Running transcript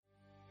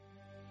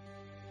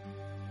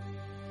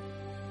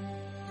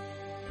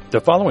The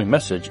following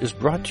message is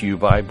brought to you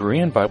by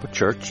Berean Bible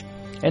Church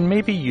and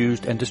may be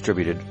used and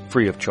distributed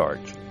free of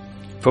charge.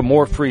 For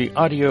more free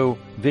audio,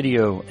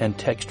 video, and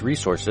text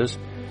resources,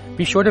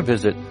 be sure to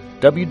visit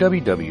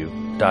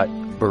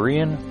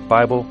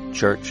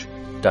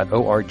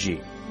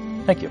www.bereanbiblechurch.org.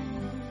 Thank you.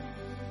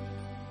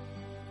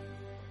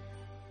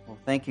 Well,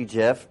 thank you,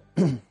 Jeff.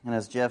 And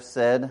as Jeff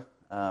said,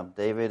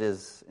 David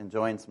is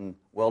enjoying some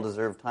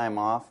well-deserved time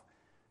off,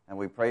 and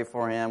we pray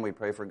for him. We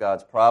pray for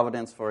God's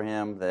providence for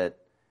him, that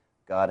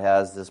God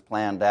has this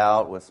planned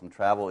out with some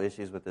travel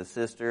issues with his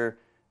sister,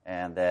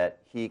 and that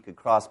he could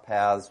cross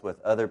paths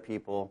with other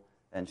people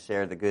and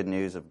share the good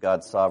news of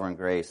God's sovereign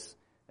grace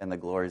and the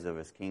glories of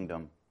his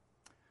kingdom.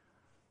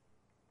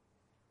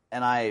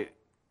 And I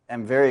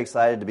am very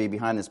excited to be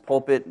behind this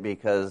pulpit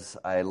because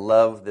I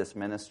love this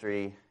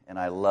ministry and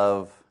I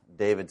love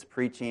David's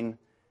preaching.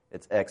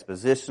 It's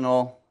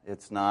expositional.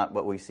 It's not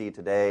what we see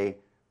today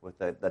with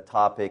the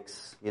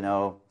topics,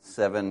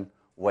 7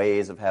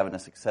 ways of having a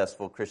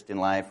successful Christian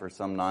life or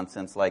some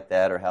nonsense like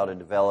that, or how to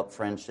develop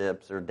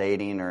friendships or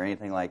dating or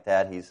anything like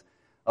that. He's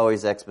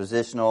always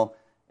expositional,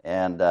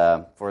 and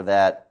for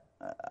that,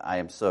 I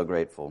am so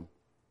grateful.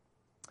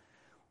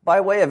 By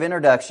way of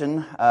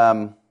introduction,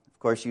 of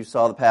course, you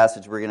saw the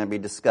passage we're going to be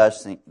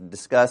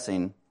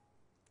discussing.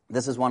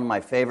 This is one of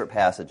my favorite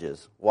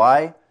passages.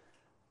 Why?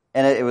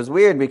 And it was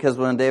weird because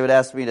when David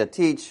asked me to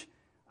teach,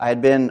 I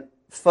had been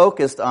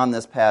focused on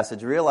this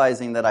passage,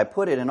 realizing that I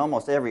put it in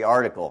almost every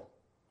article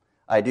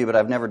I do, but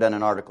I've never done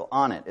an article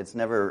on it.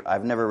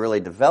 I've never really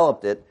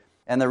developed it.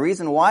 And the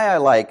reason why I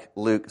like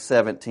Luke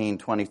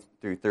 17:20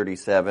 through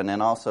 37,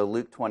 and also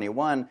Luke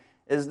 21,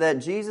 is that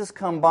Jesus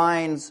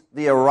combines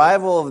the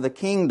arrival of the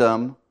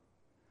kingdom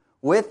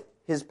with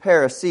his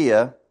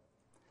parousia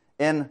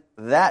in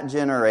that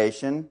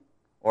generation,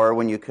 or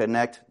when you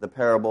connect the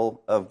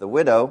parable of the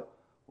widow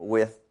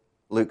with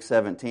Luke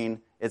 17,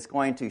 it's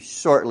going to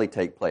shortly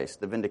take place.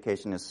 The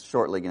vindication is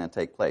shortly going to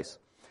take place.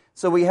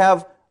 So we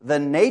have the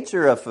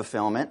nature of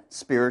fulfillment,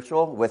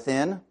 spiritual,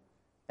 within,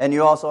 and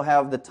you also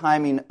have the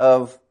timing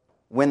of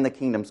when the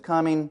kingdom's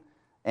coming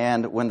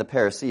and when the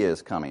parousia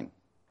is coming.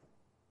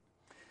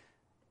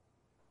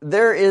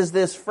 There is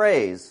this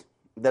phrase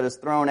that is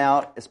thrown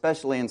out,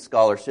 especially in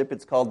scholarship.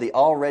 It's called the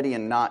already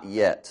and not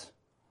yet.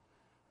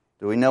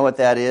 Do we know what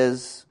that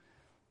is?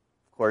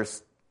 Of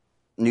course,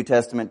 New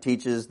Testament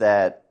teaches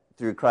that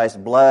through Christ's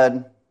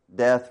blood,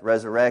 death,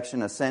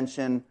 resurrection,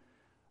 ascension,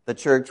 the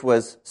church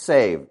was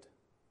saved.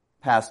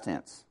 Past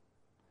tense.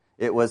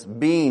 It was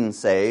being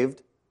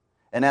saved,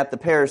 and at the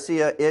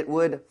parousia, it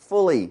would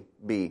fully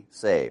be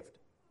saved.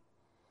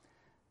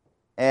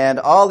 And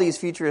all these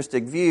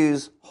futuristic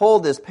views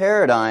hold this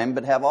paradigm,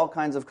 but have all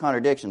kinds of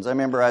contradictions. I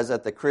remember I was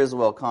at the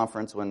Criswell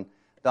conference when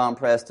Don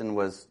Preston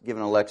was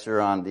giving a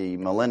lecture on the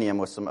millennium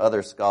with some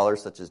other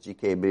scholars, such as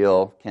G.K.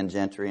 Beale, Ken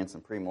Gentry, and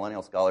some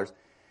premillennial scholars,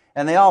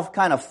 and they all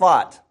kind of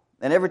fought.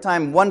 And every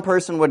time one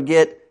person would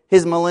get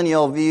his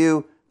millennial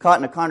view caught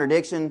in a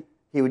contradiction,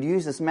 he would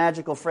use this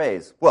magical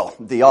phrase, well,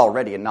 the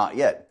already and not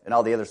yet. And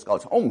all the other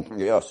scholars, oh,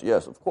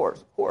 yes, of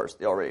course,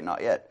 the already and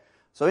not yet.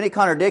 So any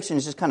contradiction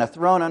is just kind of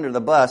thrown under the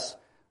bus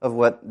of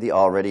what the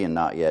already and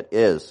not yet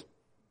is.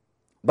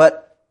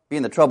 But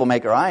being the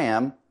troublemaker I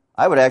am,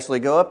 I would actually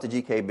go up to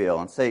G.K. Beale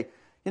and say,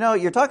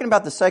 you're talking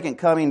about the second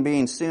coming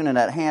being soon and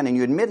at hand, and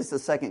you admit it's the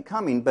second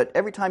coming, but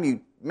every time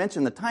you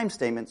mention the time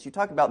statements, you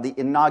talk about the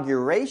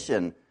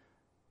inauguration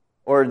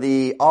or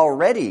the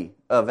already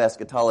of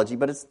eschatology,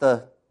 but it's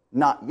the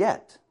not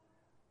yet.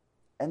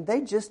 And they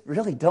just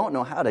really don't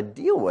know how to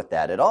deal with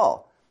that at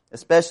all,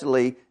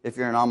 especially if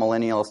you're an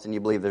amillennialist and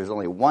you believe there's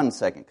only one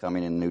second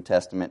coming in the New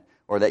Testament,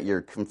 or that your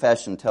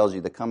confession tells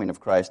you the coming of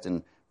Christ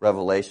in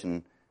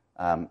Revelation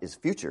is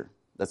future.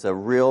 That's a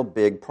real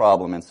big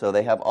problem, and so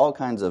they have all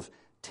kinds of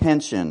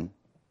tension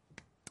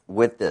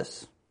with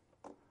this.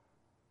 I'm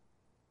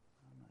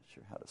not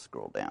sure how to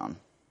scroll down.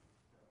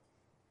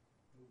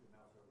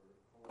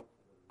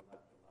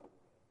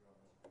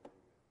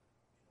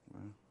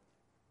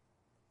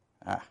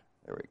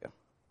 There we go.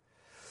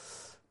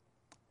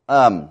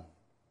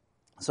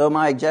 So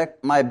my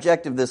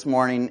objective this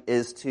morning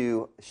is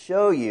to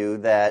show you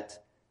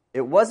that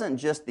it wasn't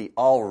just the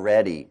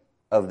already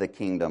of the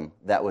kingdom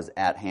that was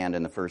at hand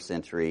in the first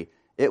century.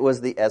 It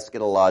was the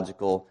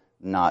eschatological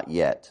not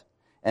yet.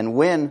 And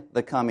when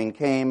the coming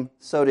came,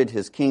 so did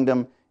his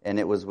kingdom, and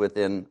it was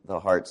within the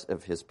hearts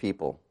of his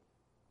people.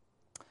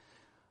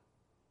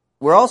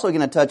 We're also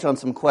going to touch on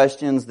some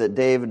questions that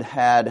David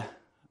had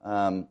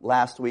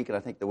last week and I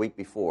think the week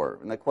before.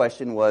 And the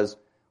question was,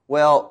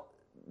 well,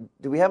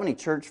 do we have any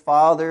church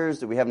fathers?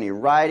 Do we have any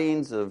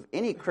writings of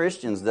any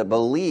Christians that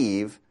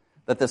believe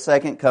that the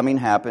second coming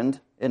happened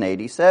in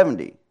AD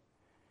 70?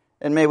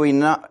 And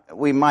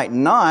we might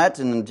not,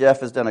 and Jeff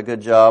has done a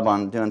good job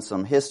on doing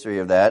some history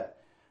of that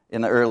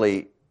in the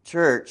early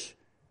church.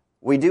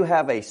 We do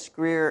have a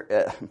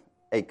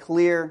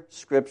clear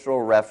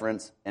scriptural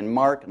reference in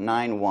Mark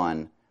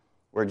 9:1,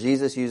 where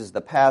Jesus uses the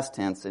past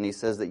tense, and he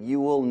says that you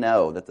will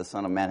know that the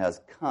Son of Man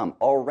has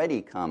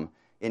already come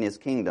in his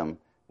kingdom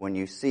when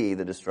you see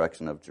the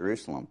destruction of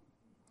Jerusalem.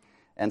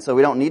 And so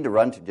we don't need to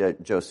run to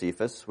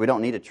Josephus. We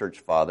don't need a church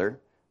father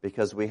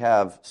because we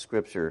have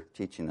Scripture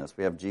teaching us.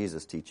 We have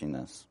Jesus teaching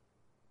us.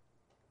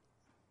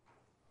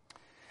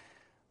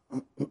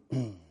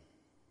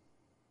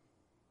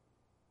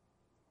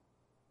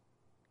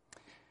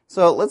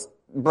 So let's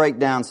break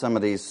down some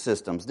of these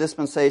systems.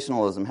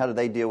 Dispensationalism, how do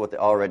they deal with the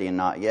already and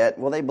not yet?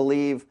 Well, they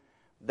believe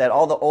that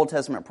all the Old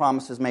Testament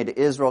promises made to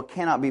Israel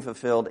cannot be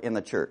fulfilled in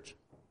the church.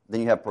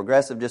 Then you have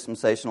progressive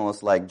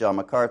dispensationalists like John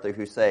MacArthur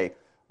who say,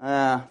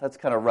 that's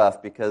kind of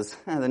rough because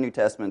the New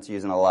Testament's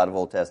using a lot of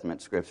Old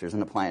Testament scriptures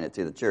and applying it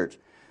to the church.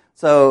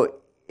 So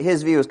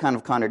his view is kind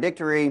of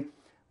contradictory,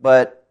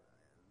 but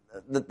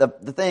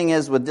the thing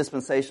is with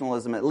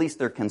dispensationalism, at least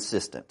they're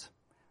consistent.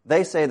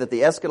 They say that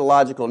the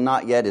eschatological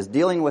not yet is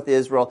dealing with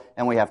Israel,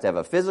 and we have to have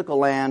a physical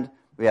land,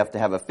 we have to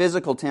have a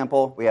physical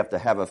temple, we have to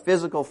have a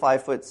physical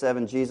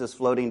 5'7" Jesus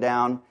floating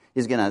down.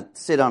 He's going to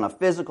sit on a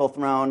physical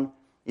throne.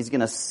 He's going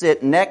to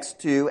sit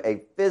next to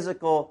a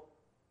physical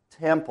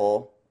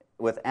temple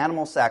with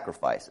animal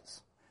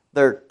sacrifices.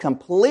 They're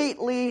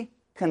completely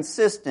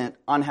consistent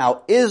on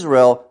how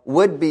Israel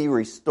would be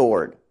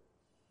restored.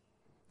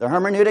 The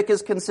hermeneutic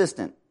is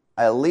consistent.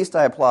 At least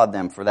I applaud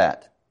them for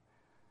that.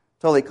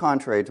 Totally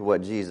contrary to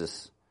what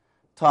Jesus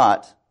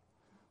taught,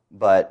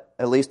 but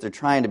at least they're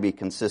trying to be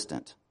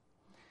consistent.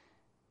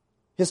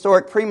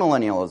 Historic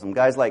premillennialism,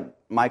 guys like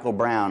Michael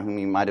Brown, whom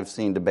you might have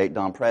seen debate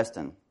Don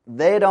Preston,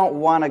 they don't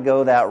want to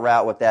go that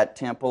route with that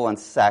temple and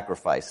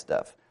sacrifice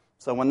stuff.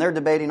 So when they're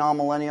debating all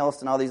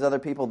millennialists and all these other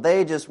people,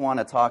 they just want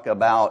to talk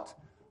about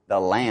the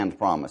land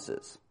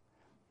promises.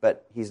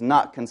 But he's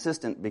not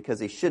consistent because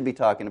he should be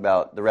talking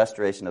about the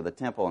restoration of the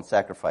temple and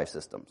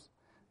sacrificial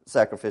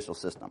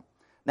system.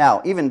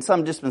 Now, even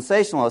some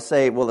dispensationalists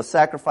say, well, the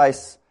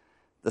sacrifices,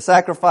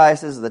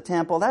 the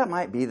temple, that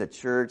might be the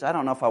church. I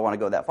don't know if I want to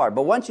go that far.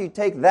 But once you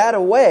take that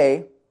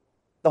away,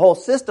 the whole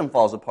system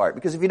falls apart.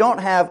 Because if you don't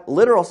have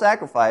literal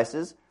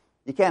sacrifices,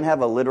 you can't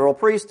have a literal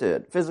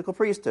priesthood, physical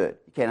priesthood.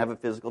 You can't have a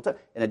physical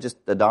temple. And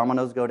the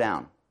dominoes go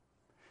down.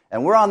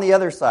 And we're on the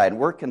other side.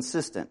 We're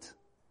consistent.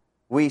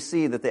 We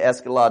see that the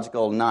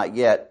eschatological not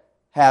yet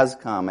has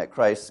come at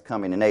Christ's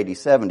coming in AD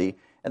 70,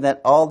 and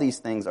that all these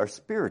things are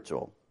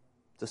spiritual.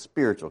 It's a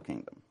spiritual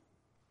kingdom.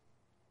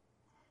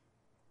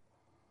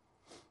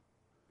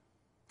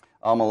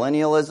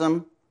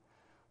 Amillennialism.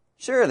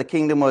 Sure, the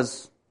kingdom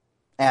was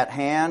at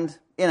hand.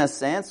 In a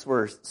sense,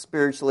 we're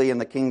spiritually in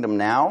the kingdom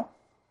now.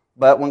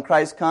 But when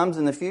Christ comes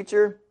in the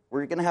future,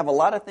 we're going to have a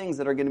lot of things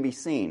that are going to be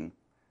seen.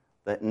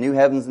 The new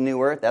heavens and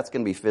new earth, that's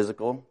going to be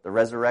physical. The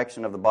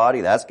resurrection of the body,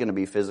 that's going to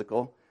be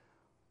physical.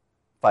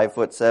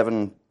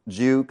 5'7"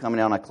 Jew coming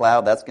down on a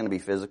cloud, that's going to be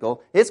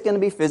physical. It's going to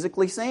be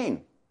physically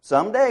seen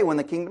someday when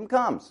the kingdom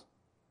comes.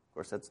 Of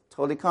course, that's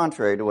totally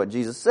contrary to what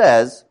Jesus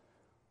says,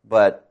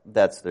 but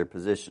that's their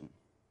position.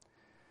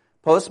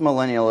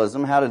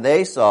 Postmillennialism, how do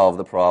they solve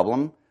the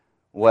problem?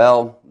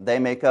 Well, they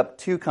make up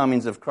 2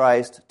 comings of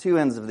Christ, 2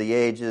 ends of the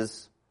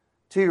ages,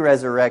 2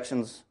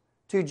 resurrections,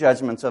 2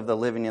 judgments of the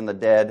living and the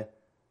dead,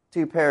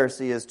 2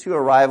 parousias, 2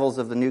 arrivals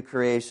of the new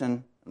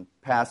creation,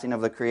 passing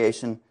of the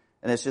creation,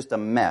 and it's just a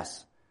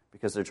mess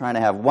because they're trying to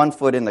have one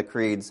foot in the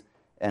creeds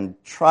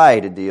and try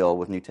to deal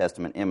with New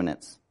Testament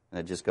imminence, and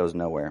it just goes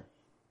nowhere.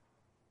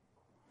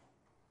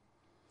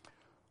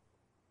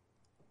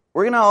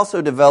 We're going to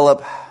also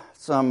develop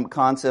some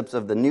concepts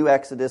of the new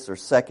Exodus or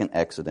second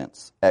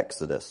Exodus,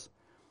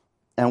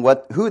 and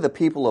who the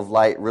people of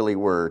light really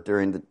were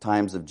during the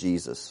times of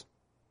Jesus.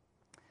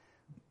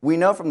 We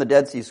know from the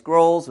Dead Sea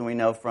Scrolls, and we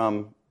know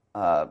from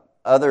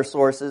other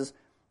sources,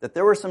 that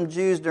there were some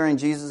Jews during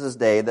Jesus'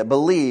 day that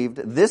believed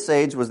this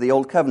age was the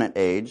Old Covenant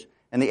age,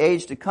 and the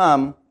age to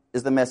come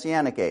is the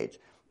Messianic age.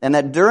 And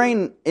that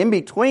in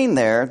between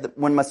there,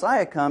 when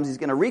Messiah comes, he's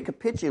going to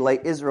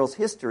recapitulate Israel's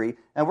history,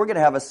 and we're going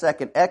to have a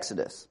second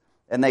Exodus.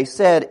 And they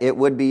said it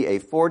would be a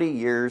 40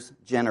 years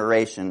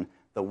generation,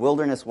 the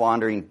wilderness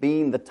wandering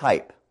being the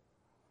type.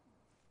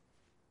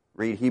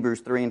 Read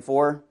Hebrews 3 and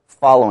 4,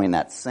 following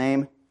that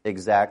same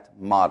exact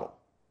model.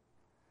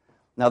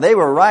 Now, they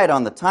were right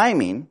on the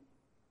timing,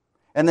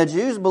 and the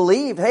Jews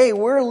believed, hey,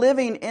 we're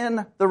living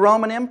in the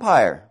Roman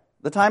Empire,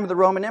 the time of the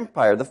Roman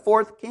Empire, the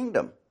 4th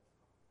kingdom,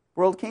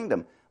 world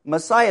kingdom.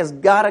 Messiah's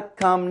got to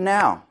come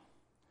now.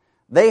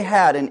 They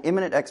had an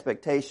imminent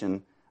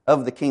expectation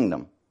of the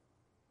kingdom.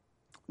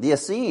 The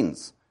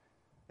Essenes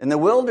in the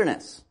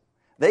wilderness,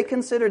 they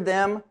considered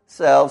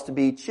themselves to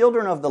be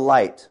children of the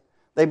light.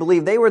 They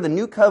believed they were the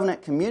new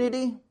covenant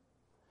community.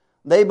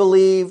 They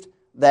believed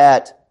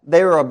that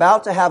they were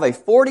about to have a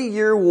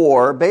 40-year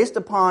war based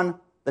upon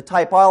the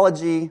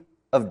typology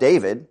of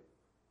David,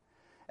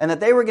 and that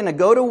they were going to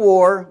go to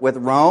war with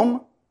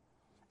Rome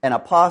and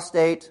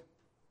the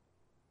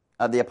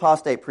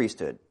apostate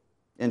priesthood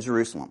in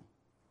Jerusalem,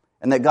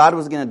 and that God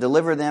was going to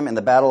deliver them in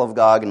the battle of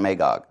Gog and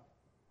Magog.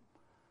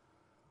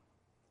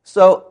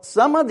 So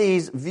some of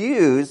these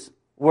views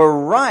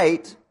were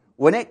right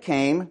when it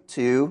came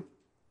to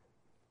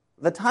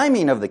the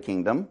timing of the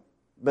kingdom,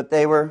 but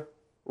they were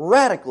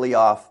radically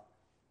off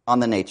on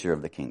the nature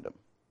of the kingdom.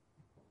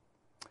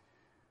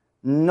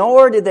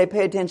 nor did they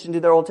pay attention to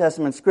their Old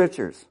Testament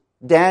scriptures.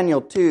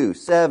 Daniel 2,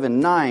 7,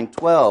 9,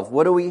 12.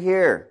 What do we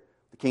hear?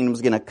 The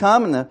kingdom's going to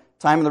come in the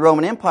time of the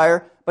Roman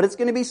Empire, but it's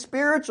going to be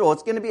spiritual.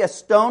 It's going to be a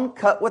stone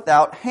cut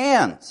without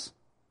hands,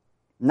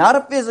 not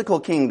a physical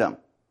kingdom.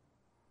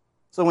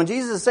 So when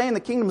Jesus is saying the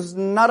kingdom is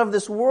not of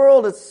this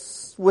world,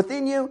 it's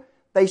within you,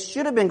 they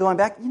should have been going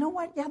back, you know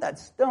what? Yeah, that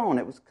stone,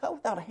 it was cut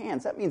without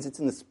hands. That means it's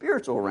in the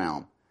spiritual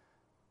realm.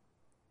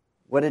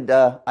 What did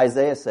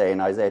Isaiah say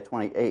in Isaiah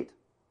 28? He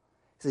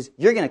says,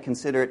 you're going to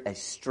consider it a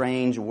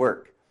strange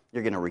work.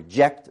 You're going to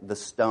reject the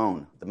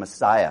stone, the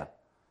Messiah.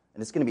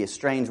 And it's going to be a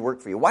strange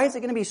work for you. Why is it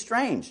going to be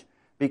strange?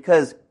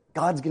 Because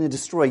God's going to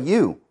destroy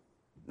you,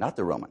 not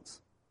the Romans.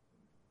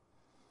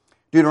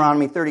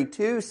 Deuteronomy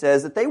 32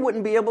 says that they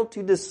wouldn't be able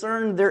to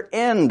discern their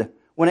end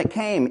when it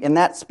came in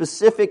that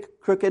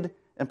specific crooked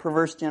and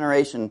perverse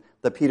generation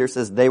that Peter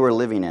says they were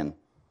living in.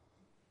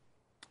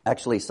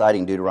 Actually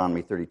citing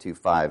Deuteronomy 32,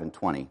 5 and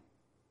 20.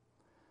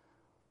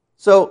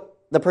 So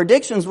the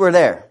predictions were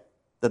there,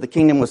 that the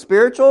kingdom was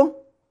spiritual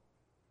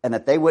and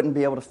that they wouldn't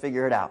be able to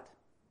figure it out.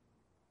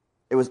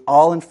 It was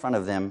all in front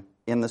of them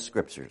in the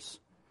scriptures.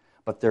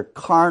 But their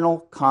carnal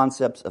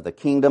concepts of the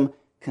kingdom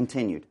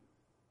continued.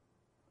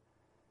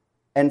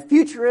 And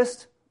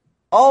futurists,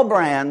 all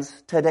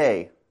brands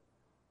today,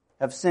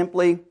 have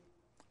simply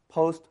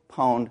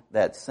postponed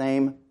that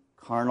same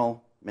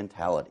carnal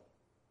mentality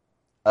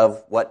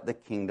of what the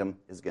kingdom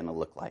is going to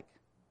look like.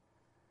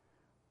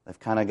 They've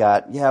kind of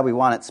got, yeah, we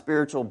want it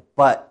spiritual,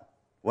 but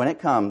when it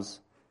comes,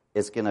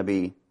 it's going to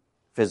be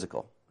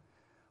physical.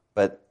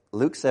 But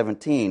Luke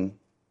 17,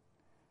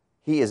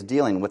 he is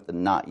dealing with the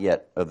not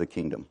yet of the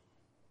kingdom.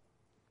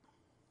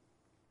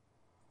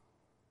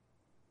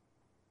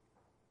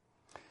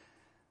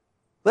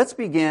 Let's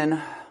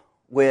begin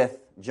with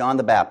John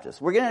the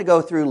Baptist. We're going to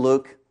go through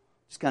Luke,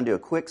 just kind of do a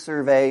quick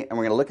survey, and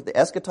we're going to look at the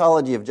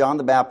eschatology of John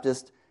the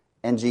Baptist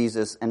and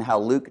Jesus and how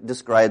Luke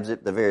describes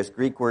it, the various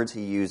Greek words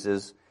he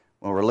uses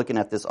when we're looking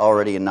at this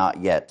already and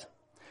not yet.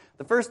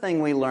 The first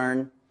thing we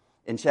learn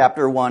in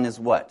chapter 1 is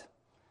what?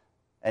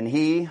 And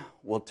he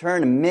will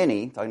turn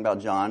many, talking about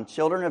John,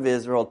 children of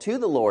Israel to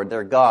the Lord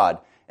their God,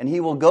 and he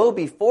will go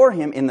before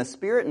him in the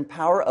spirit and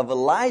power of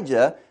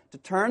Elijah to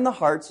turn the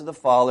hearts of the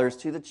fathers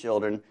to the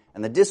children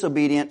and the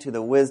disobedient to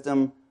the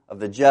wisdom of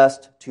the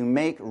just, to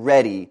make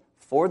ready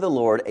for the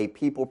Lord a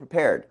people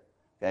prepared.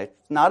 Okay?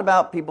 It's not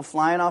about people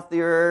flying off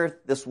the earth,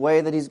 this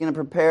way that he's going to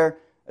prepare.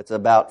 It's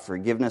about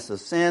forgiveness of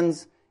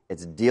sins.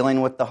 It's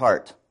dealing with the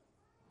heart.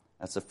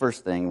 That's the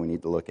first thing we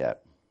need to look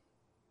at.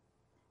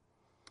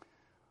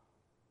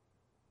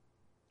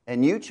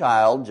 And you,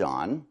 child,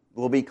 John,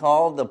 will be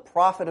called the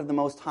prophet of the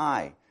Most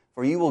High,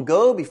 for you will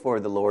go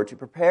before the Lord to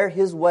prepare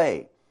his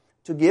way,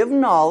 to give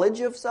knowledge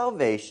of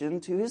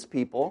salvation to his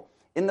people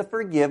in the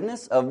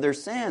forgiveness of their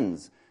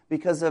sins,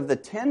 because of the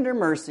tender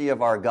mercy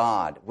of our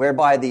God,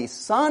 whereby the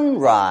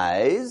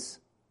sunrise,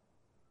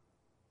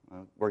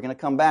 we're going to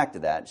come back to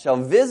that, shall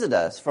visit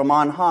us from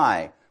on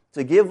high,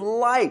 to give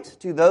light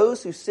to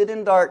those who sit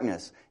in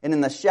darkness and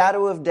in the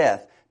shadow of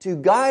death, to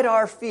guide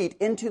our feet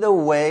into the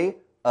way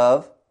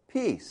of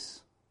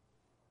peace.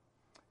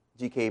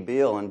 G.K.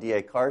 Beale and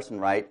D.A. Carson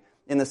write,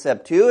 in the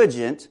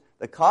Septuagint,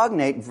 the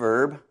cognate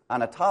verb,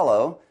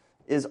 anatalo,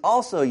 is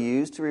also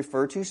used to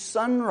refer to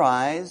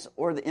sunrise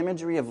or the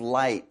imagery of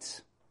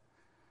light.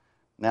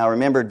 Now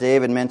remember,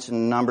 David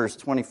mentioned Numbers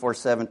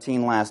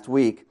 24:17 last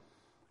week,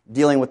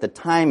 dealing with the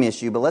time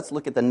issue, but let's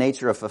look at the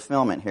nature of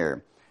fulfillment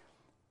here.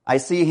 I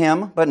see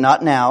him, but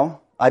not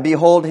now. I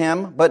behold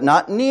him, but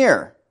not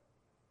near.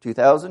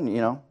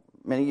 2,000,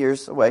 many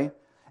years away.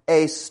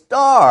 A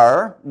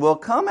star will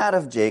come out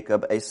of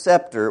Jacob, a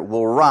scepter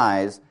will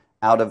rise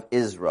out of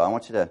Israel. I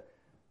want you to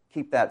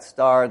keep that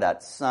star,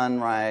 that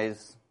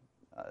sunrise,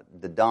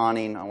 the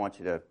dawning. I want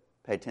you to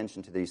pay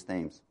attention to these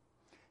themes.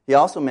 He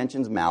also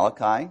mentions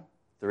Malachi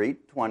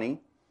 3:20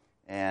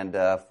 and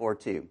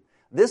 4:2.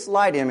 This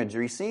light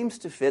imagery seems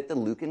to fit the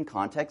Lucan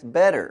context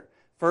better.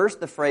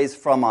 First, the phrase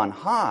from on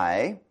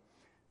high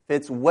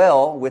fits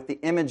well with the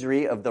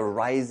imagery of the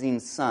rising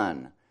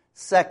sun.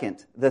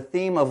 Second, the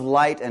theme of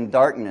light and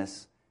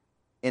darkness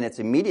in its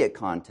immediate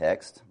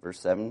context, verse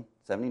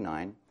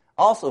 79,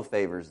 also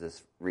favors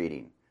this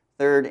reading.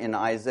 Third, in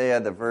Isaiah,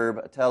 the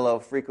verb tello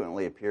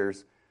frequently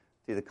appears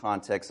through the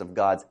context of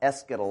God's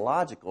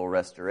eschatological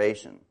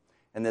restoration.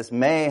 And this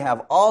may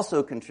have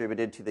also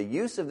contributed to the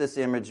use of this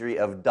imagery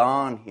of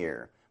dawn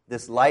here.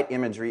 This light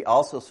imagery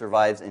also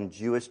survives in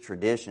Jewish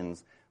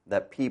traditions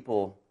that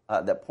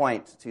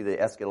point to the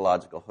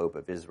eschatological hope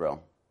of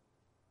Israel.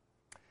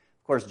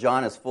 Of course,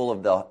 John is full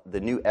of the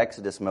new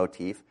Exodus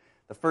motif.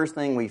 The first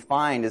thing we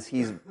find is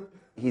he's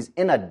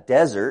in a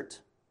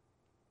desert,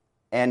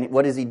 and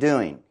what is he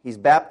doing? He's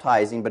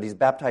baptizing, but he's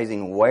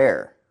baptizing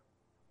where?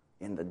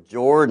 In the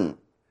Jordan.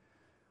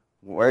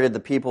 Where did the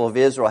people of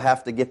Israel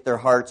have to get their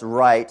hearts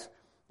right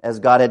as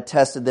God had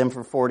tested them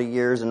for 40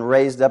 years and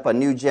raised up a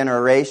new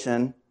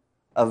generation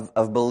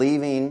of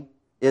believing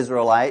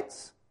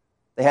Israelites?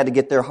 They had to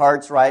get their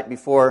hearts right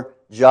before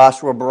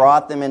Joshua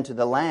brought them into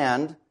the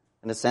land.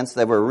 In a sense,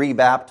 they were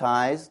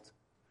rebaptized.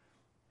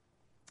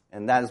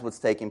 And that is what's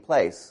taking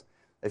place.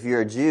 If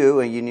you're a Jew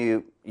and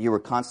you were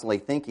constantly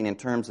thinking in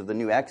terms of the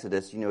new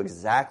Exodus, you knew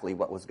exactly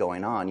what was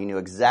going on. You knew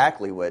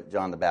exactly what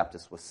John the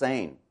Baptist was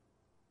saying.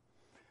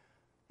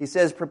 He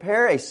says,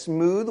 prepare a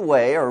smooth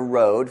way or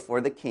road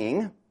for the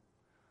king.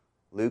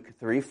 Luke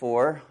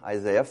 3:4,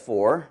 Isaiah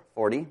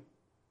 4:40.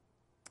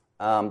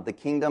 The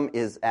kingdom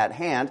is at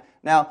hand.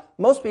 Now,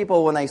 most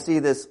people, when they see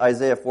this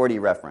Isaiah 40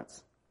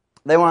 reference,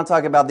 they want to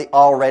talk about the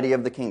already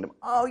of the kingdom.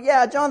 Oh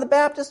yeah, John the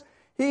Baptist,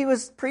 he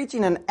was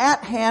preaching an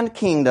at-hand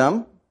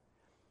kingdom.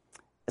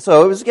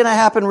 So it was going to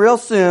happen real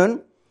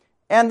soon.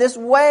 And this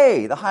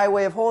way, the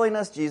highway of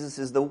holiness, Jesus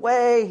is the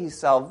way, he's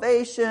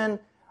salvation.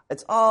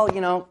 It's all,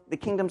 the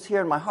kingdom's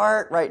here in my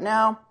heart right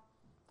now.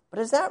 But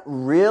is that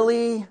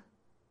really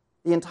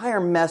the entire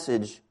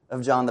message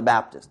of John the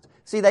Baptist?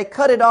 See, they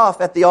cut it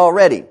off at the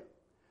already.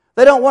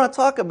 They don't want to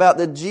talk about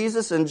that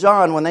Jesus and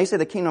John, when they say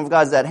the kingdom of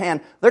God is at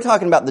hand, they're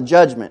talking about the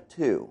judgment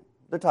too.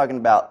 They're talking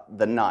about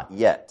the not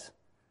yet.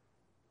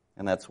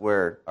 And that's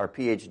where our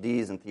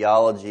PhDs in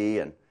theology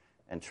and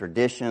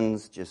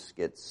traditions just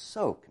get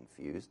so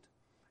confused.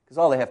 Because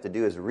all they have to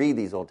do is read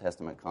these Old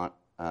Testament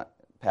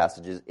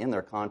passages in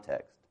their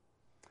context.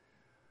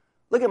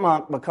 Look at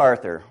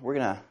MacArthur. We're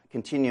going to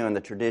continue in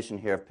the tradition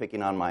here of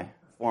picking on my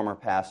former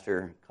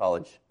pastor,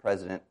 college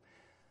president.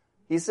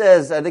 He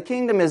says, the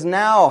kingdom is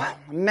now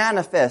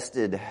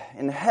manifested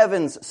in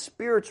heaven's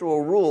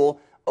spiritual rule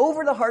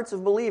over the hearts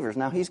of believers.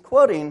 Now, he's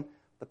quoting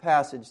the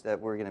passage that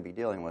we're going to be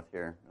dealing with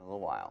here in a little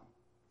while.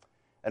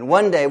 And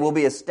one day will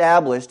be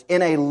established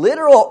in a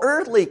literal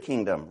earthly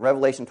kingdom.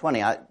 Revelation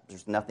 20,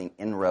 there's nothing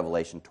in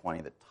Revelation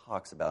 20 that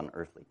talks about an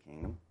earthly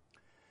kingdom.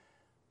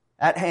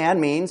 At hand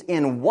means,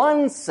 in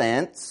one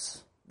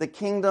sense, the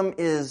kingdom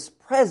is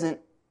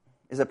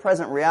a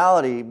present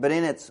reality, but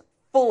in its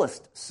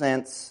fullest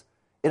sense,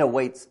 it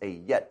awaits a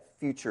yet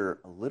future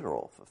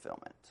literal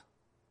fulfillment.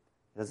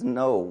 He doesn't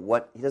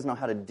know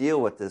how to deal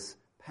with this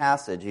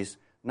passage. He's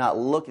not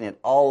looking at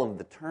all of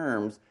the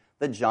terms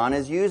that John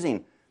is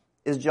using.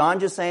 Is John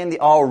just saying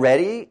the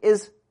already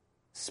is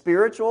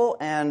spiritual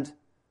and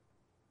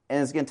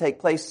is going to take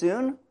place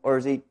soon? Or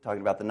is he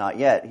talking about the not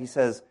yet? He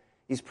says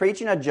he's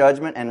preaching a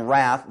judgment and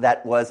wrath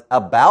that was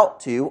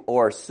about to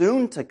or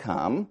soon to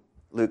come.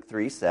 Luke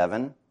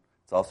 3:7.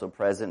 It's also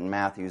present in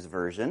Matthew's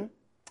version.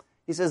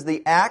 He says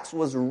the axe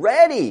was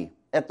ready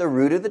at the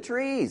root of the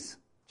trees.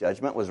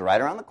 Judgment was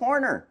right around the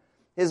corner.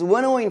 His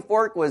winnowing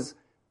fork was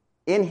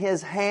in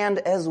his hand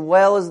as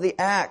well as the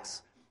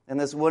axe. And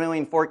this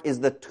winnowing fork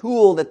is the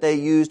tool that they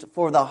used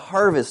for the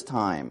harvest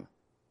time.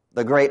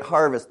 The great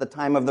harvest, the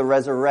time of the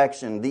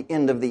resurrection, the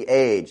end of the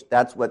age.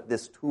 That's what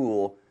this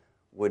tool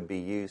would be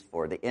used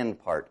for, the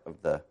end part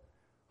of the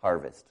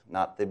harvest,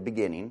 not the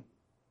beginning.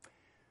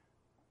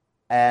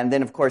 And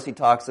then, of course, he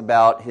talks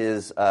about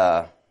his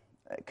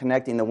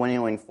connecting the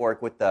winnowing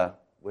fork with the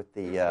let's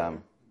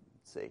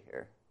see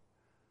here,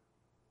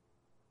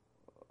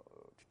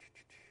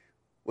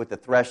 with the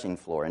threshing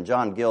floor. And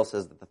John Gill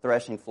says that the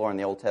threshing floor in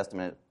the Old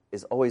Testament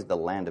is always the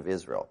land of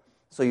Israel.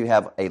 So you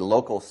have a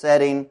local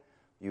setting,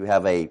 you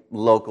have a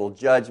local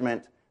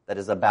judgment that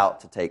is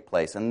about to take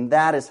place. And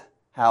that is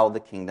how the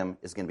kingdom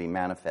is going to be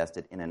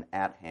manifested in an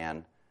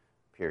at-hand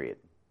period.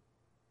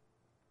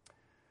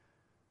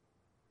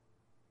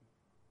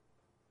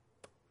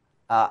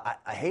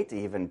 I hate to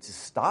even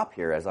just stop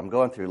here as I'm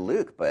going through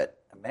Luke, but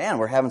man,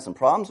 we're having some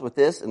problems with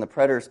this in the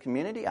preterist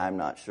community. I'm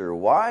not sure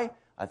why.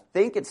 I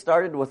think it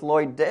started with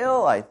Lloyd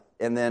Dale,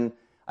 and then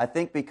I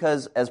think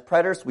because as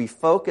preterists we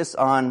focus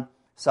on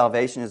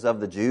salvation is of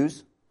the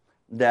Jews,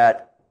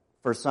 that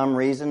for some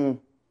reason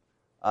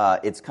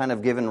it's kind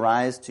of given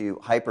rise to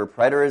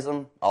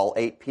hyper-preterism, all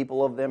 8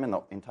 people of them in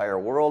the entire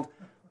world.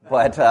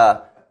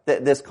 But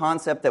this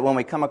concept that when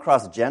we come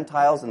across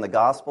Gentiles in the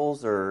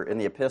Gospels or in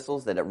the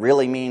epistles, that it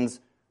really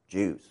means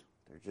Jews.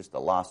 They're just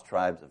the lost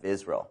tribes of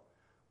Israel.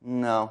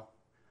 No.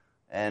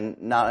 And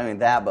not only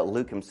that, but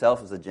Luke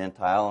himself is a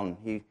Gentile, and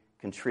he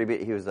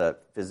was a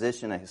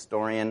physician, a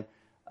historian,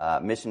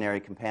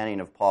 missionary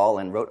companion of Paul,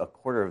 and wrote a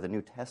quarter of the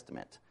New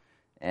Testament.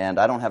 And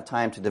I don't have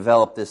time to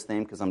develop this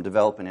theme because I'm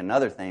developing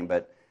another thing,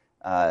 but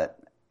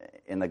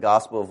in the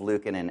Gospel of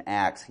Luke and in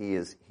Acts, he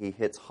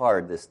hits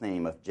hard this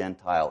theme of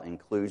Gentile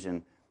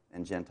inclusion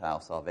and Gentile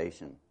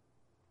salvation.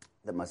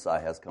 The Messiah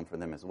has come for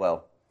them as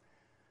well.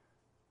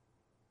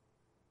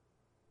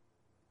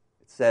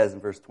 It says in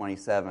verse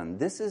 27,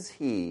 "This is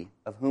he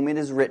of whom it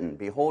is written,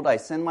 Behold, I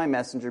send my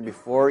messenger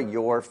before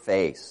your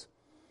face.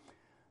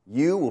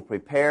 You will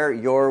prepare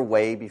your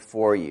way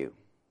before you."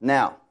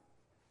 Now,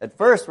 at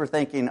first we're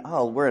thinking,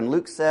 oh, we're in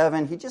Luke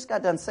 7. He just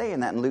got done saying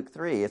that in Luke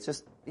 3.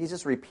 He's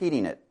just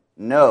repeating it.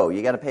 No,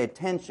 you got to pay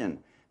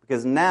attention,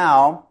 because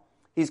now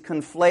he's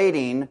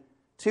conflating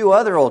 2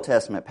 other Old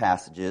Testament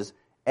passages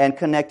and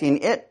connecting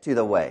it to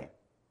the way.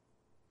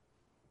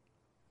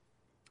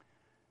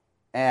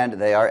 And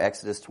they are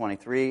Exodus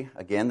 23,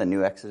 again, the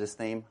new Exodus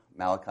theme,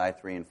 Malachi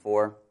 3 and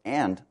 4,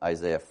 and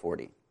Isaiah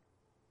 40.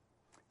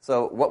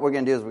 So what we're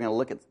going to do is we're going to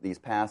look at these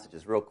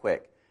passages real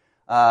quick.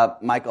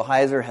 Michael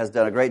Heiser has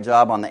done a great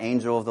job on the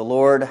angel of the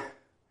Lord.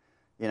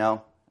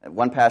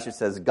 One passage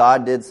says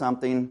God did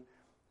something.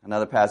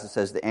 Another passage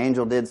says the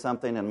angel did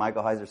something. And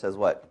Michael Heiser says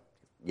what?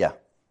 Yeah.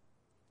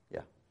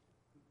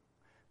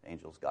 The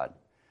angel's God.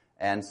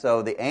 And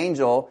so the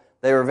angel,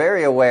 they were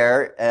very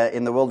aware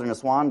in the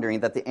wilderness wandering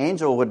that the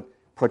angel would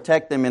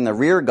protect them in the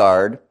rear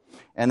guard,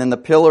 and then the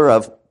pillar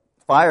of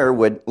fire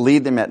would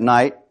lead them at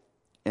night,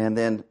 and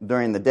then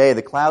during the day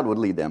the cloud would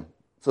lead them.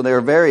 So they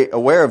were very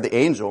aware of the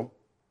angel.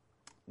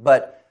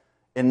 But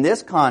in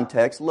this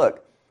context,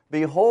 look,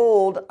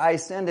 behold, I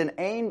send an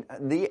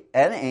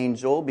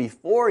angel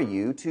before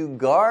you to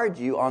guard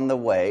you on the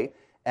way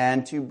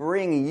and to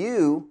bring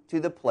you to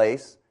the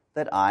place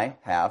that I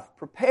have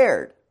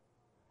prepared.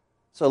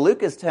 So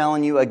Luke is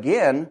telling you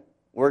again,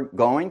 we're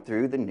going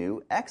through the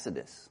new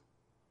Exodus.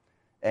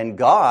 And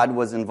God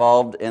was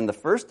involved in the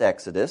first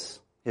Exodus,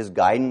 His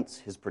guidance,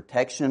 His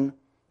protection,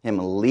 Him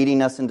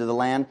leading us into the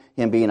land,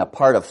 Him being a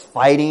part of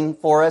fighting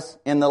for us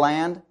in the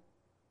land.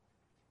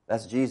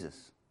 That's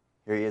Jesus.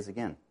 Here He is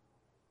again.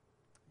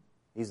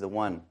 He's the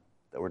one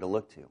that we're to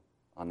look to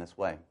on this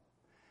way.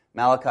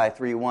 Malachi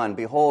 3:1,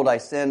 behold, I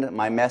send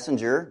my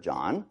messenger,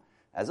 John,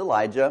 as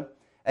Elijah,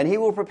 and he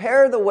will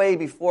prepare the way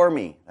before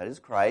me, that is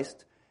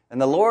Christ, and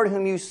the Lord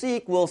whom you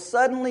seek will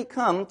suddenly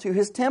come to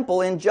His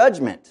temple in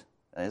judgment,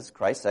 that is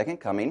Christ's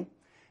second coming,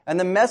 and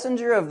the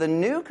messenger of the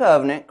new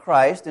covenant,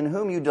 Christ, in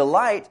whom you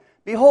delight,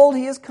 behold,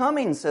 He is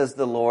coming, says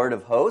the Lord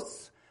of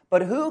hosts,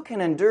 but who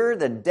can endure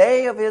the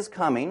day of His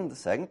coming, the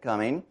second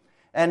coming,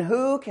 and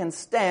who can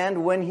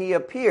stand when He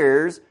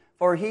appears,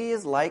 for He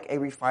is like a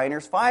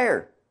refiner's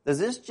fire. Does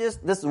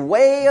this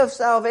way of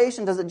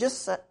salvation, does it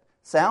just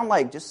sound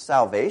like just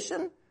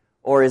salvation?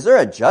 Or is there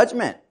a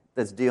judgment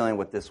that's dealing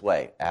with this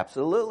way?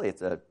 Absolutely.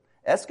 It's an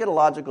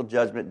eschatological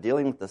judgment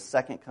dealing with the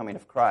second coming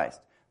of Christ.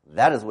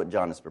 That is what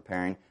John is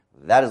preparing.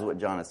 That is what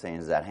John is saying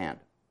is at hand.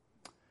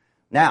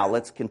 Now,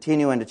 let's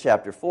continue into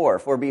chapter 4.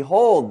 For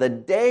behold, the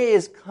day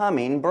is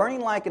coming,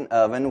 burning like an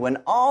oven,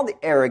 when all the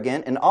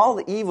arrogant and all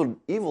the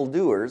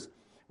evildoers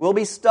will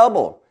be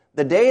stubble.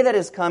 The day that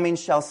is coming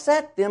shall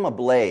set them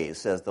ablaze,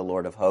 says the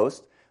Lord of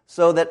hosts,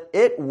 so that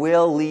it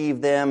will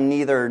leave them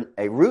neither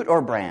a root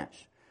or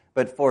branch.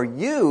 But for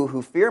you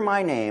who fear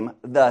my name,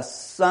 the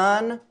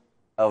Son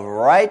of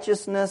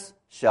Righteousness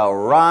shall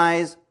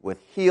rise with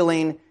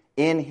healing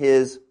in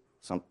His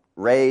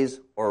rays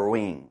or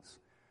wings.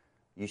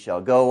 You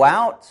shall go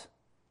out,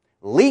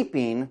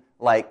 leaping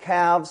like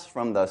calves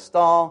from the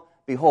stall.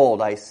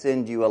 Behold, I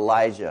send you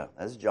Elijah,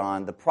 as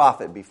John, the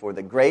prophet, before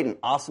the great and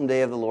awesome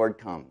day of the Lord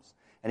comes.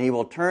 And He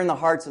will turn the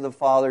hearts of the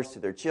fathers to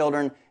their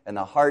children, and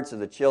the hearts of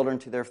the children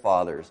to their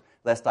fathers,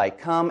 lest I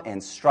come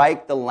and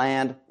strike the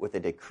land with a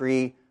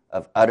decree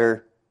of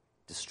utter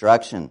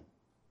destruction.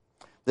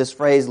 This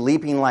phrase,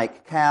 leaping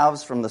like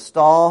calves from the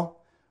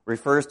stall,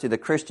 refers to the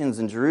Christians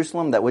in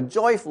Jerusalem that would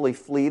joyfully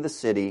flee the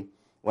city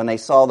when they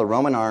saw the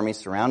Roman army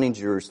surrounding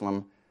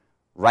Jerusalem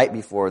right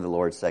before the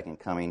Lord's second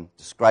coming,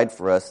 described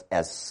for us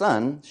as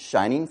sun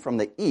shining from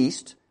the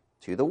east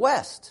to the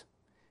west,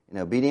 in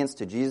obedience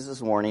to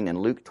Jesus' warning in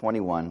Luke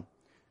 21,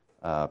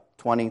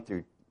 20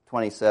 through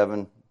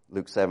 27,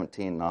 Luke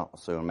 17, and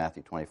also in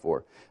Matthew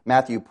 24.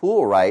 Matthew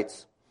Poole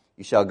writes,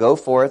 you shall go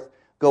forth,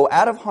 go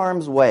out of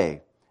harm's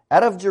way,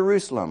 out of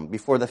Jerusalem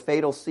before the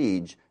fatal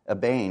siege,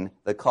 obeying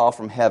the call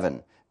from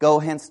heaven. Go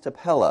hence to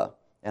Pella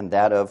and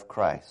that of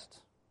Christ.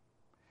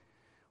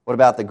 What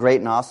about the great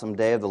and awesome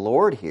day of the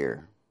Lord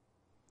here?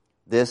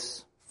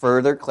 This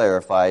further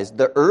clarifies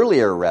the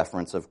earlier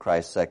reference of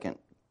Christ's second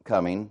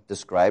coming,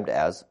 described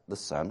as the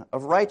Son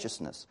of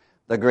Righteousness.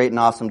 The great and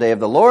awesome day of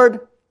the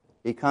Lord,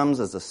 He comes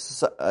as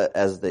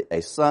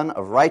a Son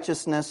of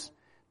Righteousness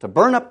to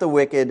burn up the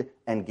wicked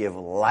and give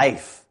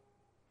life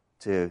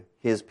to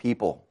His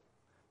people.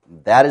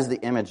 That is the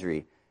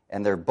imagery,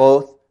 and they're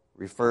both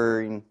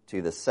referring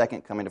to the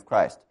second coming of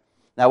Christ.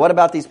 Now, what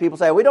about these people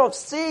say, we don't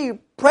see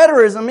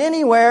preterism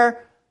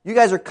anywhere. You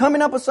guys are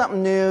coming up with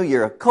something new.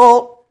 You're a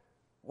cult.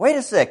 Wait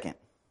a second.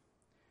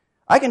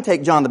 I can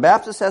take John the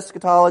Baptist's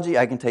eschatology,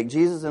 I can take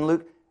Jesus and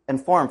Luke, and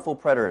form full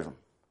preterism.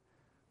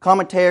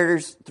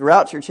 Commentators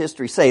throughout church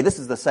history say this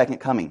is the second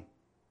coming.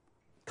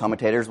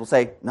 Commentators will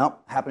say,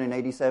 nope, happened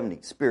in AD 70,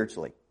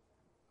 spiritually.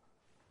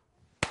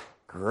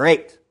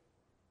 Great.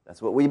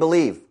 That's what we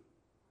believe.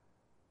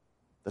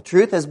 The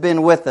truth has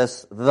been with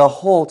us the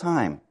whole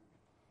time.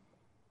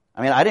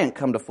 I mean, I didn't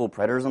come to full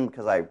preterism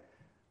because I,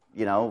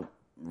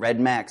 read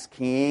Max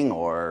King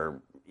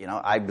or,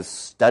 I was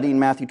studying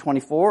Matthew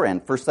 24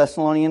 and 1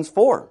 Thessalonians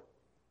 4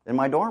 in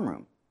my dorm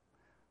room.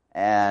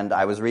 And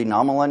I was reading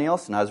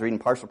Amillennials and I was reading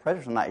Partial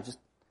Preterism and I just,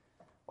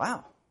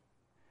 wow.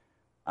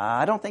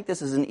 I don't think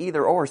this is an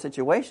either-or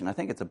situation. I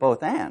think it's a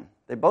both and.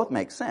 They both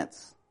make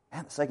sense.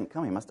 Man, the second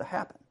coming must have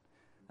happened.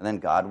 And then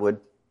God would,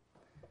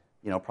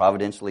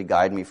 providentially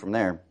guide me from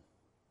there.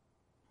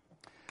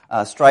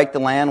 Strike the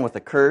land with a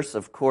curse.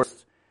 Of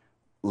course,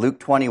 Luke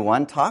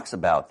 21 talks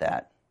about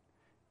that.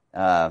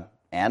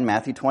 And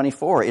Matthew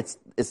 24. It's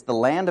the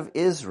land of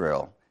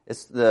Israel.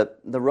 It's the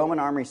Roman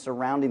army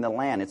surrounding the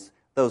land. It's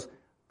those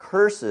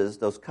curses,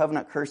 those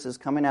covenant curses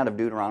coming out of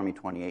Deuteronomy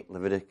 28,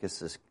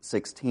 Leviticus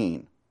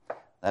 16.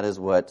 That is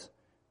what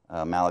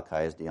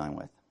Malachi is dealing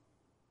with.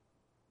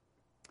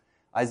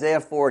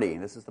 Isaiah 40,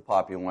 this is the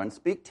popular one.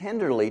 Speak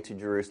tenderly to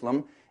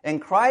Jerusalem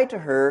and cry to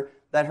her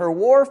that her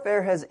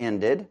warfare has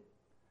ended.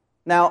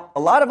 Now,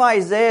 a lot of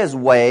Isaiah's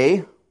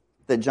way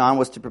that John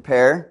was to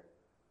prepare,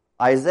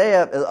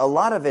 Isaiah, a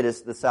lot of it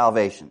is the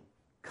salvation,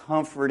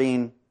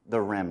 comforting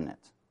the remnant,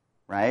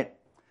 right?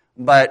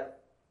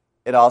 But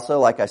it also,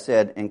 like I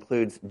said,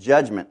 includes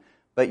judgment.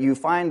 But you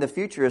find the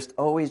futurist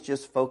always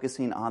just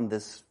focusing on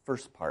this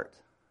first part.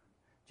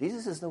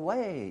 Jesus is the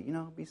way,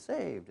 be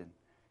saved, and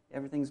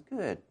everything's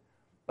good.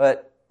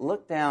 But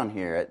look down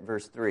here at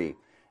verse 3.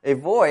 A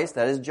voice,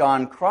 that is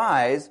John,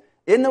 cries,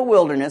 in the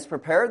wilderness,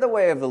 prepare the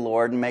way of the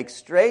Lord, and make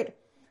straight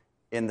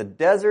in the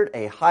desert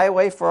a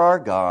highway for our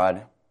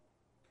God.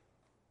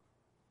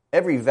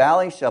 Every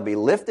valley shall be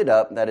lifted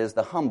up, that is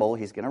the humble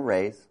he's going to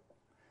raise.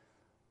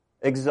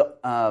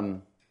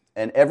 And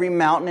every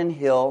mountain and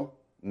hill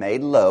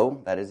made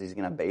low, that is he's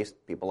going to base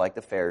people like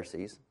the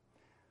Pharisees.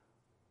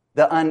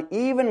 The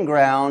uneven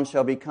ground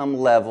shall become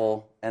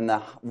level, and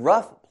the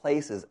rough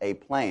places a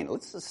plain.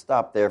 Let's just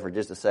stop there for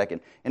just a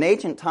second. In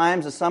ancient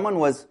times, if someone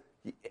was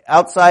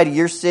outside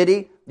your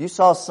city, you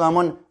saw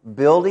someone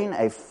building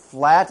a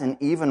flat and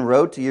even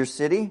road to your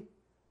city,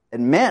 it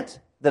meant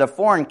that a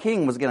foreign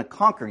king was going to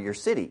conquer your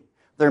city.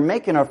 They're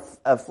making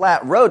a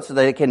flat road so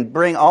that they can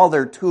bring all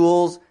their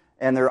tools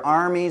and their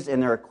armies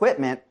and their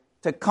equipment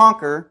to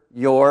conquer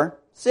your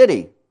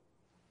city.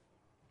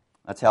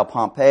 That's how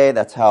Pompey,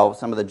 that's how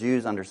some of the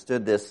Jews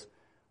understood this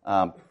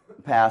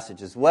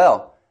passage as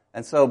well.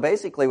 And so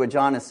basically what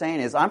John is saying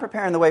is, I'm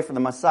preparing the way for the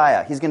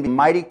Messiah. He's going to be a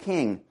mighty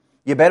king.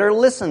 You better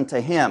listen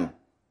to him.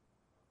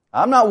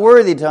 I'm not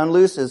worthy to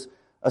unloose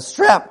a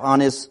strap on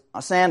his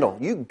sandal.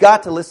 You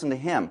got to listen to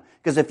him.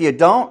 Because if you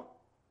don't,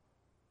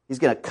 he's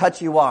going to cut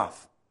you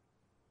off.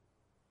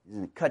 He's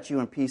going to cut you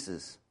in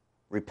pieces.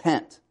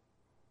 Repent.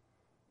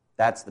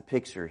 That's the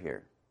picture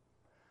here.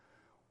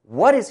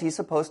 What is he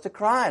supposed to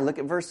cry? Look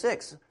at verse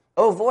 6.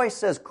 Oh, voice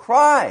says,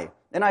 cry.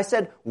 And I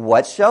said,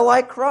 what shall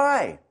I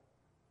cry?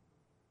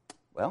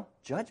 Well,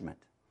 judgment.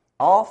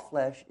 All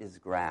flesh is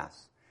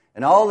grass,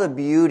 and all the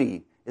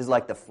beauty is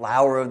like the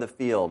flower of the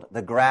field.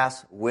 The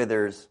grass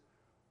withers,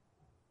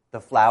 the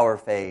flower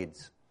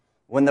fades.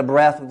 When the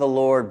breath of the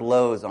Lord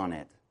blows on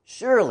it,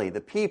 surely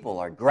the people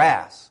are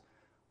grass.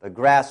 The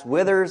grass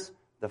withers,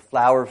 the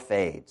flower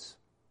fades.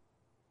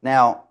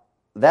 Now,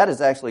 that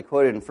is actually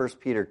quoted in 1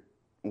 Peter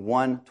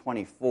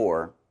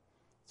 1:24,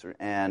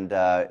 and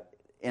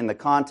in the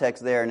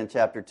context there and in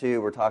chapter 2,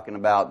 we're talking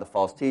about the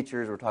false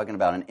teachers, we're talking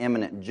about an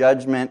imminent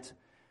judgment.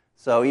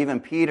 So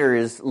even Peter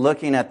is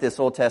looking at this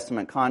Old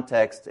Testament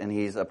context and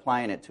he's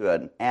applying it to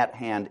an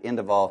at-hand, end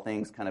of all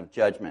things kind of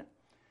judgment.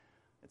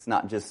 It's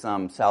not just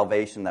some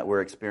salvation that we're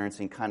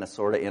experiencing kind of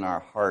sort of in our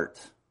heart.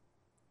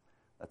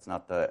 That's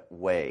not the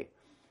way.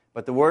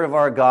 But the word of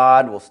our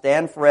God will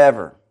stand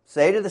forever.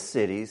 Say to the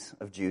cities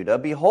of Judah,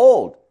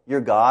 behold,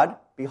 your God,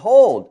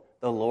 behold,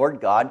 the Lord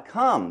God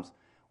comes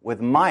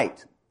with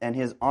might, and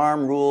his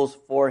arm rules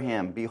for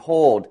him.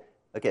 Behold,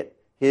 look at,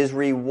 his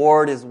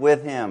reward is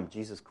with him.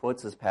 Jesus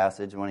quotes this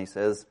passage when he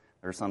says,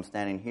 there's some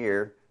standing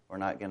here, we're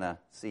not going to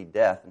see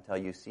death until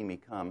you see me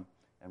come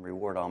and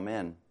reward all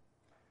men.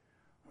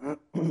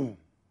 The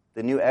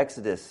new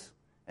Exodus,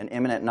 an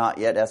imminent, not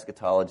yet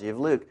eschatology of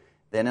Luke.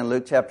 Then in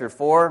Luke chapter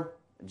 4,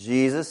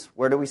 Jesus,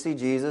 where do we see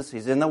Jesus?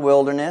 He's in the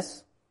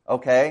wilderness.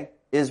 Okay,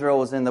 Israel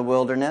was in the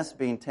wilderness,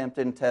 being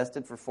tempted and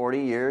tested for 40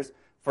 years.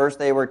 First,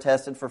 they were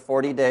tested for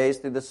 40 days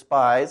through the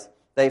spies.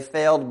 They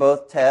failed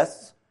both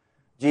tests.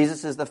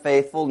 Jesus is the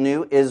faithful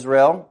new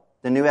Israel.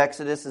 The new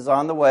Exodus is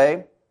on the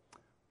way.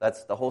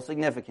 That's the whole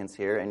significance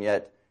here, and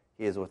yet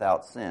he is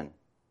without sin.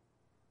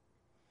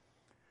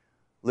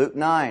 Luke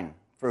 9,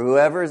 for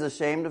whoever is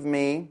ashamed of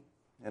me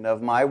and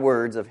of my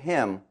words, of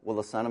him will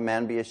the Son of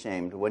Man be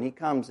ashamed when he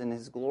comes in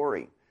his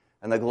glory,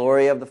 and the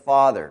glory of the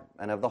Father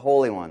and of the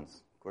holy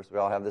ones. Of course, we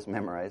all have this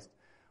memorized.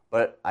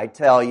 But I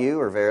tell you,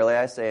 or verily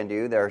I say unto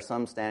you, there are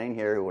some standing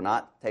here who will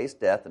not taste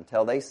death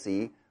until they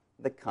see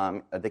the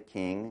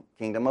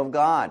kingdom of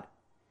God.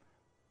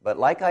 But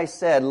like I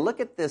said, look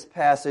at this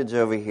passage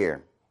over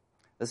here.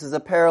 This is a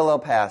parallel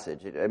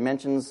passage. It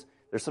mentions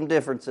there's some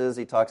differences.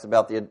 He talks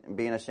about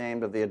being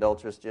ashamed of the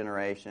adulterous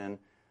generation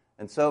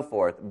and so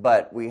forth.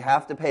 But we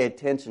have to pay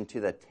attention to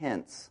the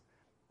tense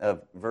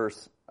of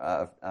verse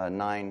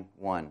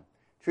 9:1.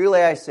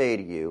 Truly I say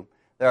to you,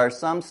 there are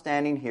some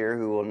standing here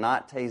who will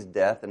not taste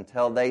death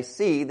until they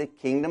see the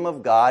kingdom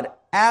of God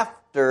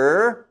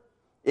after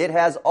it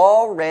has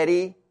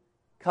already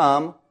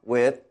come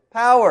with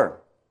power.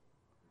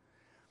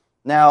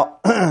 Now,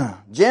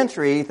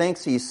 Gentry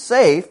thinks he's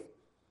safe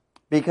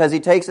because he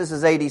takes this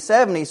as AD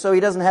 70, so he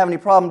doesn't have any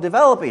problem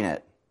developing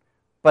it.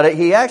 But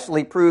he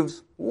actually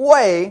proves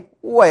way,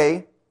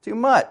 way too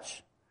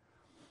much.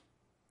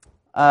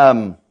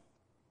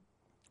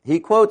 He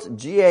quotes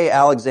G.A.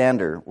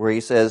 Alexander, where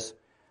he says,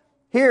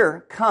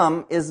 here,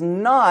 come is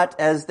not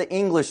as the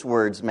English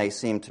words may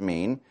seem to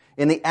mean,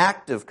 in the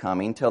act of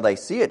coming till they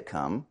see it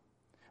come,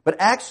 but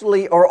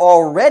actually are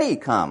already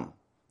come.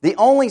 the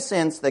only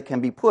sense that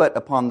can be put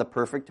upon the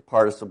perfect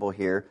participle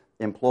here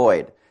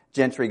employed.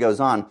 Gentry goes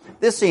on,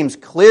 this seems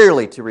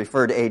clearly to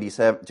refer to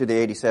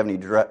the AD 70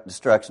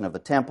 destruction of the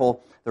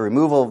temple, the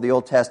removal of the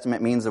Old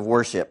Testament means of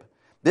worship.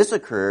 This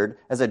occurred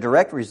as a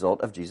direct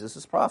result of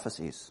Jesus'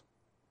 prophecies.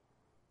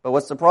 But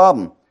what's the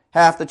problem?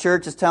 Half the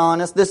church is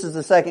telling us this is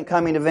the second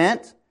coming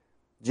event.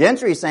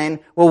 Gentry is saying,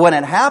 well, when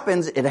it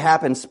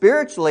happens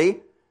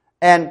spiritually.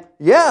 And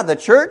yeah, the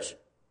church,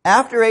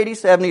 after AD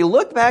 70,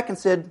 looked back and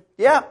said,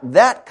 yeah,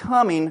 that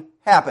coming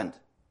happened.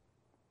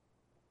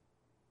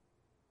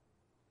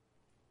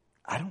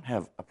 I don't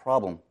have a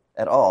problem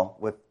at all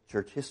with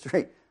church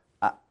history.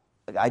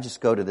 I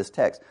just go to this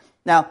text.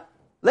 Now,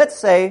 let's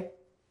say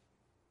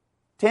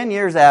 10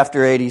 years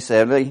after AD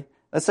 70,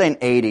 let's say in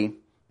 80,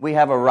 we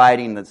have a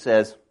writing that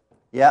says,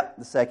 yep,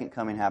 the second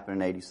coming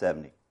happened in AD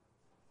 70.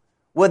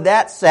 Would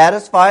that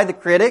satisfy the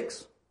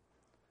critics?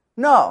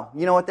 No.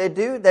 You know what they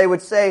do? They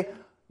would say,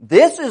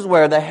 this is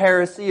where the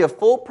heresy of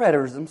full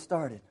preterism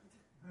started.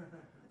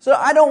 So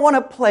I don't want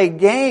to play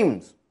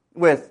games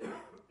with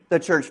the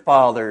church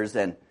fathers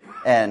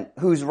and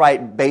who's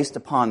right based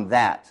upon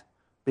that,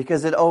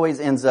 because it always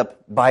ends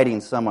up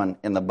biting someone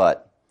in the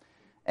butt.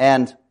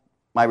 And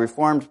my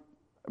Reformed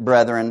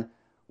brethren,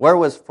 where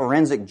was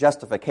forensic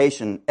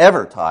justification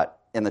ever taught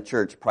in the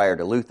church prior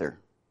to Luther?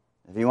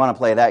 If you want to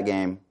play that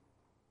game,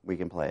 we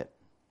can play it,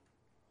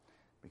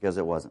 because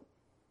it wasn't.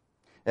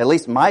 At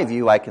least in my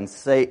view, I can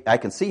see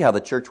how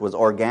the church was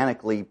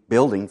organically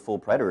building full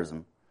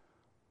preterism.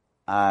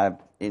 And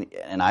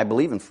I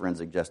believe in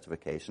forensic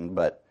justification,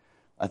 but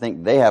I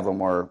think they have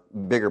a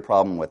bigger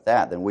problem with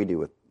that than we do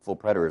with full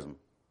preterism.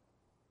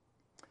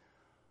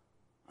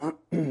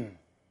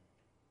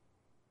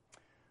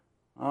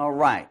 All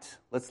right,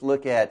 let's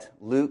look at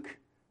Luke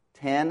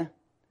 10:9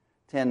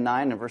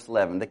 and verse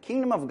 11. The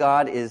kingdom of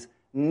God is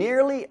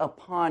nearly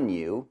upon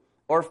you,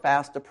 or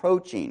fast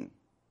approaching.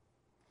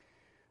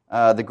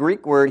 The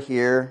Greek word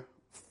here,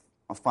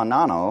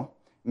 phanano,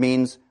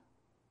 means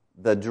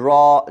to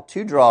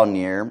draw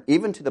near,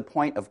 even to the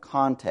point of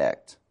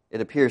contact.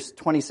 It appears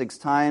 26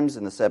 times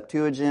in the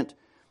Septuagint,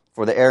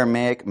 for the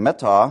Aramaic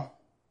meta,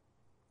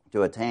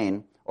 to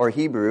attain, or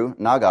Hebrew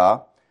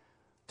naga,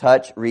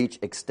 touch, reach,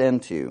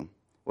 extend to.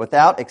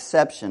 Without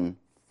exception,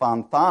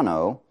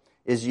 phanthano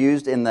is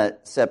used in the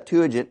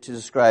Septuagint to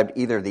describe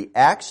either the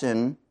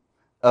action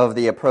of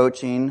the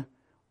approaching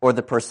or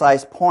the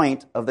precise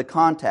point of the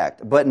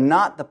contact, but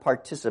not the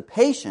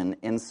participation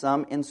in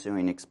some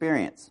ensuing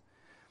experience.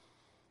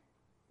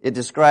 It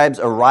describes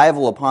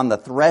arrival upon the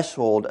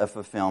threshold of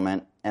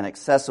fulfillment, an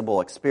accessible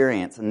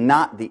experience,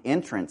 not the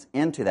entrance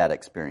into that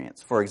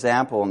experience. For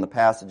example, in the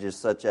passages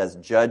such as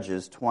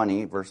Judges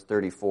 20, verse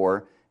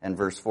 34 and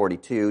verse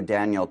 42,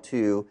 Daniel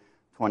 2,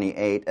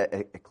 28,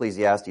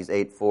 Ecclesiastes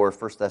 8:4,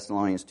 1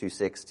 Thessalonians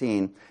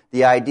 2:16,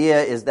 the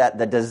idea is that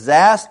the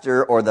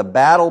disaster or the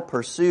battle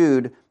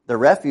pursued the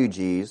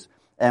refugees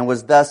and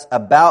was thus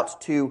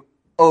about to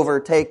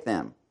overtake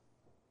them.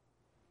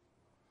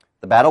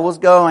 The battle was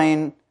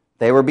going,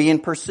 they were being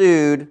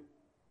pursued,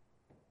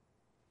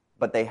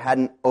 but they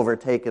hadn't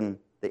overtaken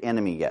the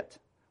enemy yet.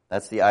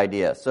 That's the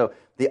idea. So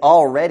the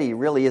already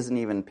really isn't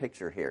even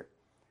pictured here.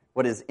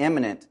 What is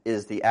imminent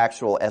is the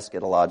actual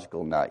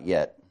eschatological not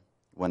yet,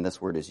 when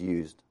this word is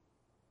used.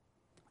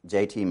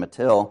 J.T.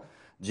 Mattill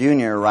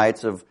Jr.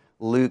 writes of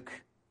Luke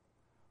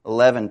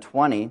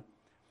 11:20,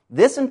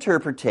 this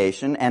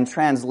interpretation and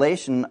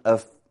translation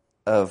of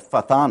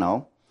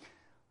phathano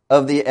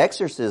of the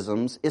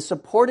exorcisms is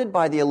supported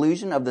by the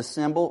allusion of the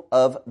symbol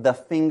of the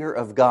finger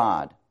of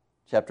God,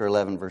 chapter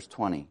 11, verse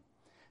 20,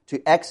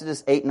 to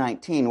Exodus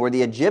 8:19, where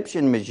the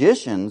Egyptian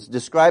magicians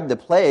described the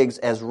plagues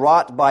as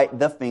wrought by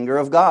the finger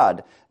of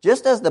God.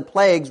 Just as the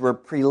plagues were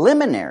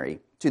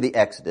preliminary to the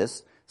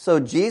Exodus, so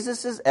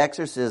Jesus'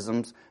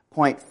 exorcisms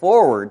point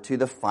forward to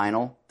the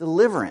final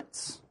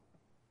deliverance.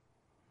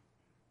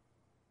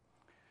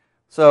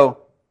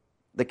 So,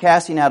 the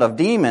casting out of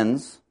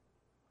demons,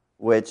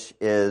 which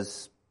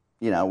is,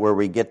 where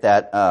we get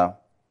that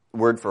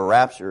word for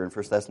rapture in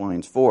 1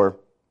 Thessalonians 4,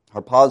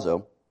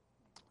 harpazo.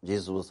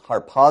 Jesus was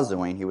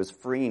harpazoing. He was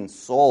freeing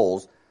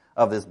souls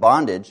of this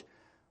bondage.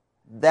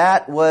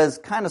 That was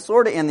kind of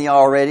sort of in the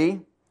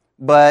already,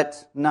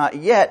 but not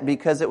yet,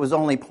 because it was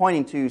only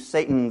pointing to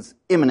Satan's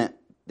imminent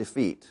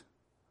defeat.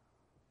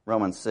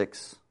 Romans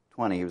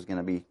 6:20, he was going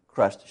to be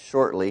crushed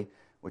shortly,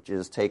 which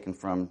is taken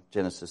from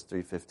Genesis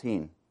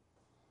 3:15.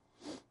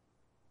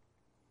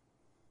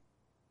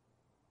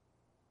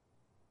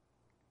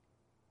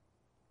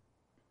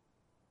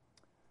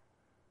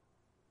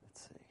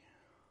 Let's see.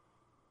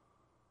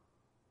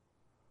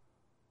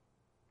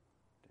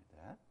 Do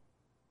that.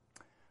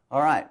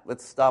 All right,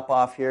 let's stop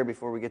off here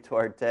before we get to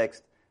our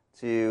text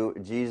to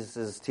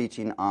Jesus'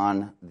 teaching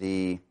on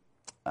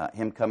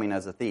him coming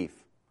as a thief.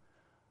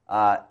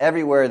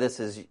 Everywhere this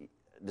is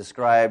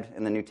described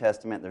in the New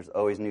Testament, there's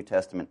always New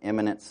Testament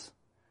imminence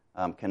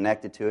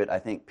connected to it. I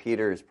think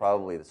Peter is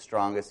probably the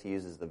strongest. He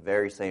uses the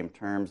very same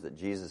terms that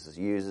Jesus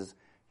uses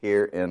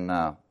here in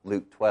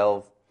Luke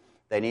 12.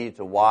 They needed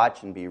to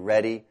watch and be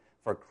ready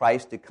for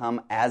Christ to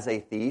come as a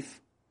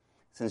thief.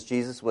 Since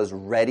Jesus was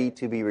ready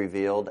to be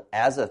revealed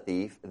as a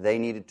thief, they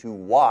needed to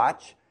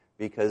watch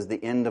because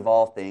the end of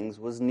all things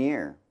was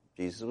near.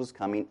 Jesus was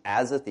coming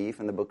as a thief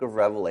in the book of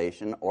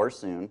Revelation, or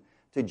soon,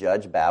 to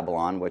judge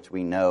Babylon, which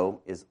we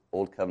know is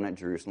Old Covenant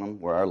Jerusalem,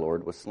 where our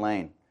Lord was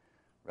slain.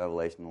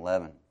 Revelation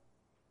 11.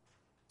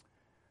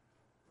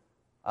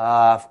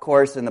 Of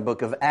course, in the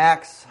book of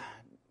Acts,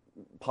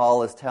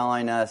 Paul is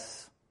telling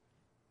us,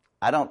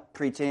 I don't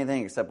preach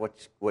anything except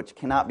which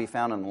cannot be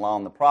found in the law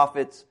and the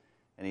prophets.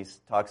 And he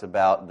talks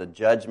about the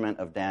judgment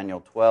of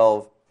Daniel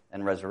 12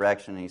 and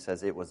resurrection. And he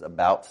says it was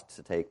about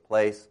to take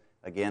place.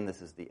 Again,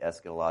 this is the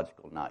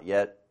eschatological not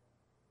yet.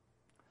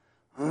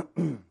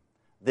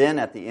 Then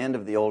at the end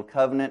of the Old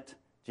Covenant,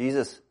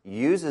 Jesus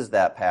uses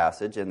that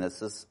passage, and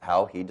this is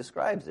how he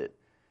describes it.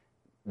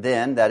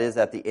 Then, that is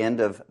at the end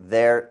of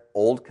their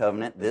Old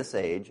Covenant, this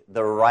age,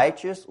 the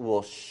righteous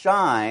will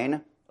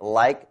shine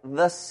like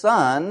the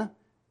sun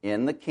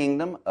in the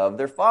kingdom of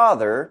their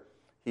Father.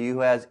 He who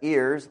has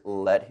ears,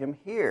 let him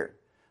hear.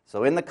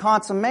 So in the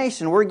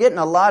consummation, we're getting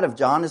a lot of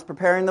John is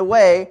preparing the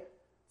way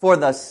for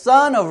the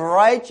Son of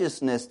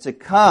Righteousness to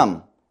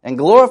come and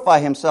glorify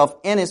himself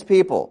in his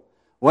people.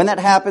 When that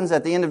happens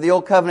at the end of the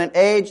Old Covenant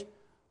age,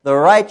 the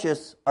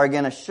righteous are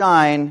going to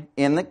shine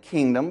in the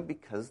kingdom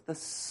because the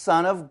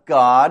Son of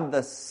God,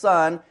 the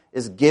Son,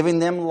 is giving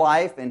them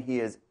life and he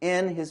is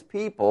in his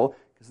people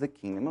because the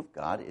kingdom of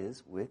God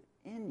is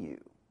within you.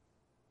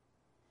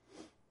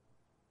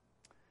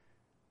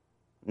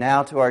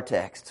 Now to our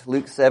text,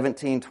 Luke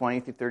 17, 20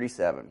 through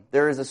 37.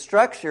 There is a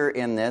structure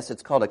in this,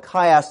 it's called a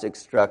chiastic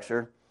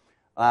structure,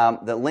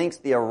 that links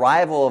the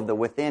arrival of the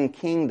within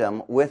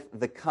kingdom with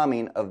the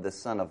coming of the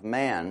Son of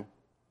Man.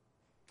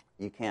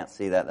 You can't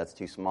see that, that's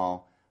too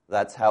small.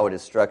 That's how it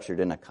is structured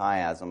in a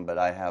chiasm, but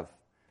I have,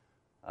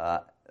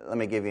 let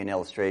me give you an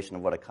illustration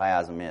of what a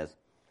chiasm is.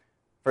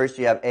 First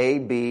you have A,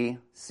 B,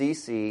 C,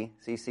 C.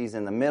 C, C is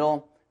in the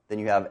middle, then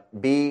you have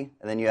B,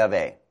 and then you have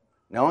A.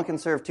 No one can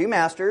serve two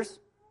masters,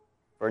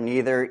 for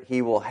neither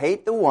he will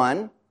hate the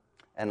one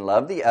and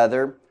love the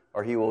other,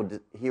 or he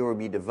will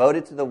be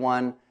devoted to the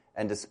one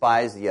and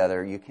despise the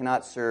other. You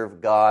cannot serve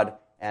God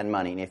and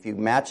money. And if you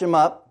match them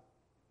up,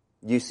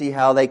 you see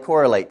how they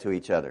correlate to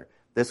each other.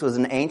 This was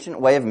an ancient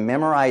way of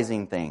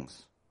memorizing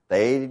things.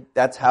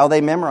 That's how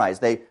they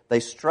memorized. They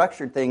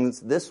structured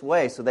things this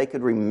way so they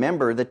could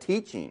remember the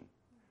teaching.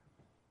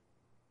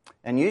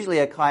 And usually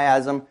a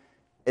chiasm,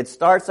 it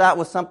starts out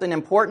with something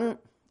important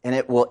and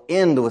it will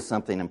end with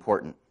something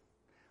important.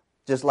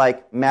 Just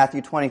like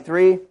Matthew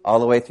 23 all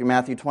the way through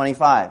Matthew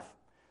 25.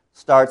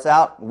 Starts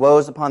out,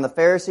 woes upon the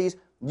Pharisees.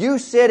 You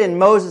sit in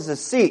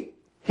Moses' seat,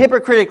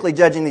 hypocritically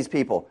judging these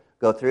people.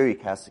 Go through, he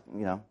casts,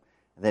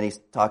 then he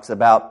talks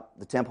about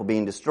the temple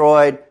being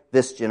destroyed,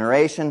 this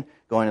generation,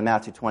 going to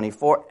Matthew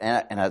 24,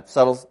 and a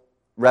subtle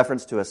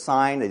reference to a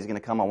sign that he's going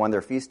to come on one of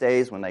their feast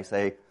days when they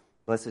say,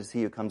 blessed is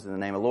he who comes in the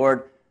name of the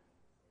Lord.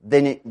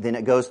 Then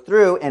it goes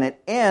through, and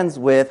it ends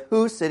with,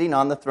 who's sitting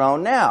on the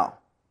throne now?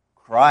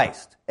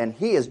 Christ. And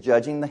he is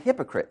judging the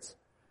hypocrites.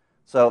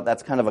 So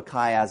that's kind of a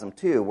chiasm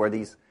too, where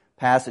these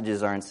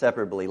passages are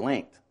inseparably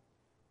linked.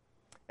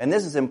 And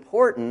this is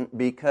important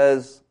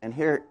because, and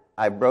here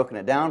I've broken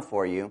it down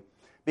for you,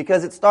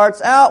 because it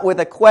starts out with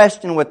a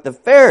question with the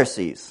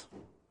Pharisees.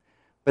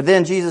 But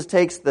then Jesus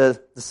takes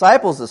the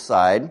disciples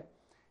aside,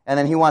 and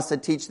then he wants to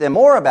teach them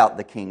more about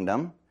the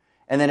kingdom.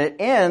 And then it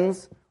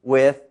ends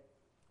with,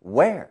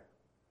 where?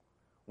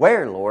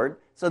 Where, Lord?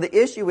 So the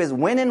issue is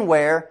when and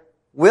where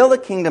will the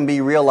kingdom be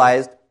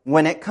realized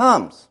when it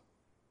comes?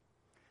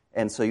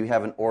 And so you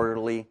have an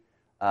orderly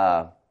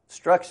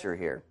structure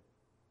here.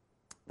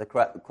 The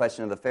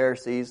question of the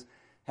Pharisees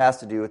has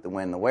to do with the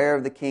when, the where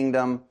of the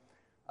kingdom.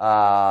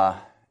 It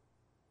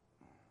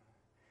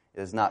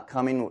is not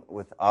coming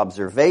with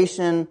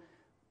observation.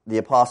 The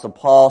Apostle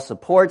Paul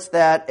supports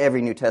that.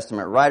 Every New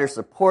Testament writer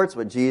supports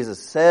what Jesus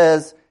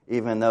says,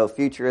 even though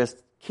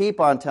futurists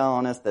keep on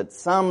telling us that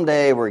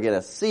someday we're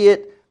going to see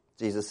it.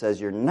 Jesus says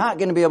you're not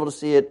going to be able to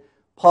see it.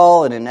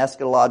 Paul, in an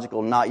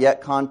eschatological not yet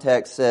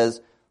context,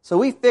 says, so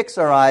we fix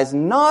our eyes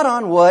not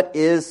on what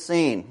is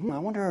seen. I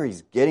wonder where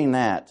he's getting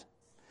that.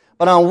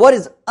 But on what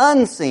is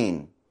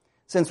unseen,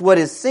 since what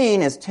is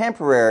seen is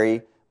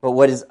temporary, but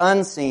what is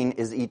unseen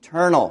is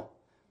eternal.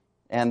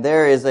 And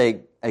there is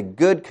a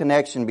good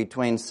connection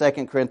between 2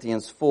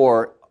 Corinthians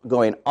 4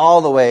 going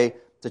all the way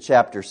to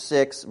chapter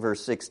 6,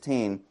 verse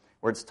 16,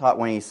 where it's taught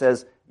when he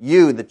says,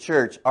 you, the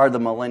church, are the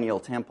millennial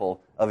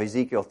temple of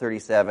Ezekiel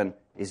 37,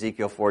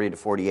 Ezekiel 40 to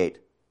 48.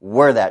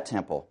 We're that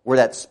temple. We're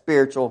that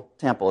spiritual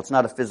temple. It's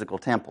not a physical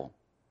temple.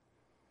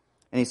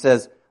 And he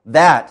says,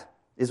 that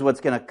is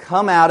what's going to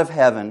come out of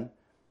heaven.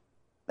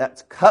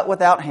 That's cut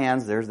without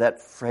hands. There's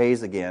that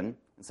phrase again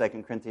in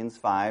 2 Corinthians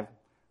 5,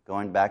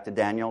 going back to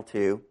Daniel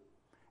 2.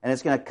 And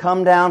it's going to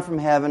come down from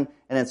heaven,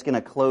 and it's going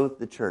to clothe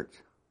the church.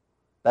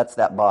 That's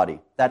that body.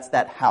 That's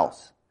that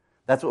house.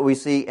 That's what we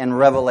see in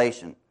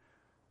Revelation.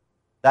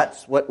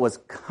 That's what was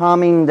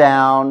coming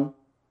down.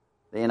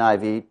 The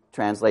NIV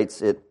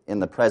translates it in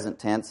the present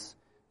tense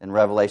in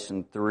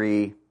Revelation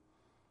 3,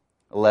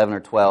 11 or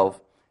 12.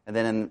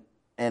 And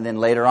then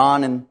later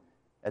on,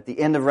 at the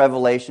end of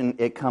Revelation,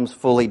 it comes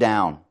fully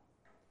down.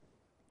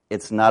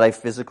 It's not a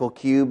physical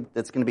cube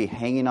that's going to be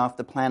hanging off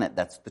the planet.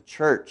 That's the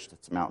church.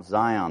 That's Mount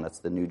Zion. That's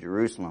the New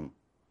Jerusalem.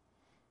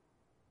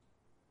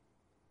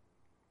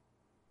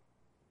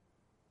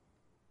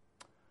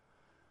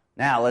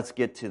 Now let's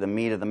get to the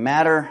meat of the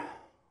matter.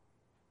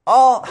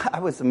 I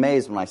was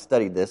amazed when I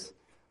studied this.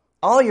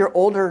 All your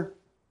older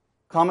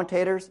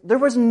commentators, there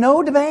was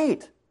no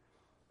debate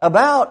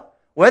about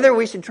whether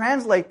we should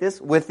translate this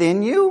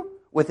within you,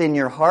 within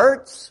your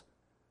hearts,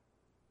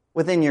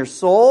 within your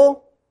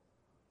soul.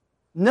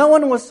 No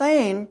one was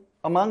saying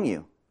among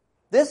you.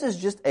 This is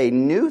just a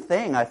new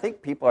thing. I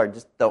think people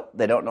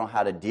they don't know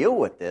how to deal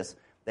with this.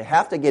 They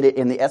have to get it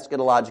in the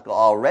eschatological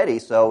already,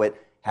 so it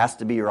has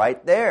to be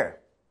right there.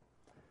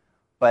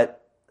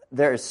 But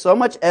there is so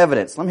much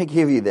evidence. Let me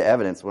give you the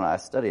evidence. When I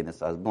studied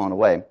this, I was blown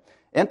away.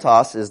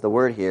 Entos is the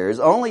word here. Is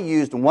only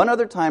used one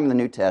other time in the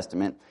New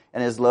Testament,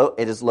 and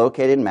it is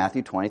located in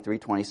Matthew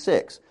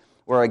 23:26,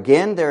 where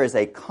again there is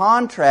a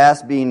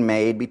contrast being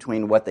made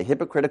between what the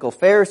hypocritical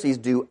Pharisees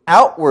do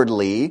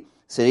outwardly,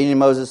 sitting in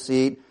Moses'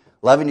 seat,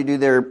 loving to do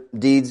their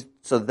deeds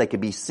so that they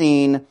could be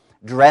seen,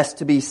 dressed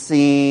to be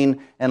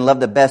seen, and love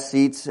the best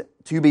seats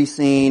to be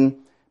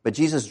seen. But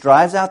Jesus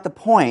drives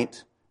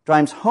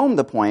home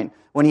the point,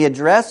 when he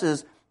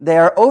addresses they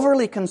are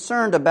overly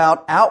concerned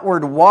about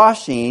outward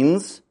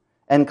washings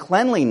and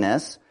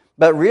cleanliness,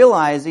 but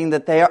realizing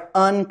that they are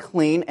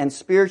unclean and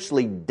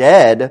spiritually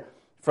dead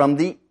from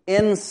the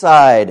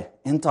inside.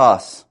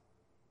 Entos.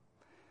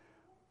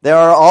 There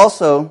are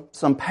also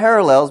some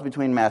parallels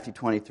between Matthew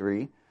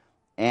 23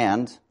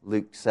 and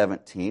Luke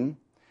 17.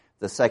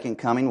 The second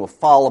coming will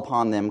fall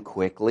upon them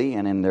quickly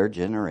and in their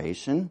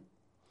generation.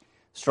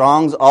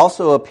 Strong's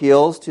also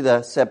appeals to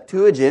the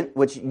Septuagint,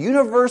 which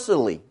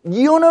universally,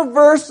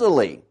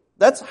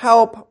 that's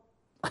how,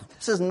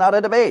 this is not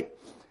a debate,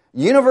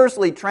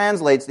 universally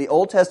translates the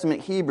Old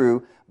Testament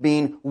Hebrew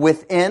being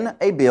within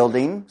a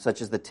building,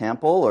 such as the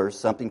temple, or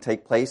something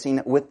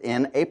placing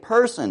within a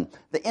person,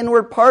 the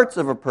inward parts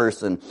of a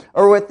person,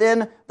 or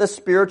within the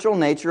spiritual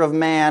nature of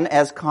man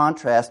as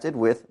contrasted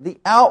with the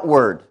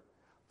outward.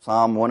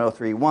 Psalm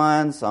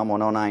 103:1, Psalm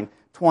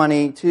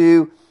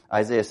 109:22,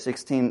 Isaiah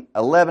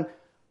 16:11.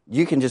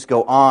 You can just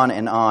go on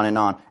and on and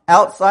on.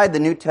 Outside the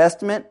New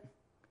Testament,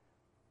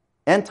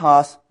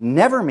 entos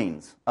never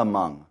means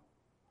among.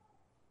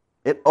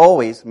 It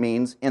always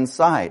means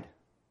inside.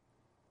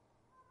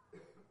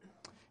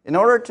 In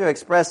order to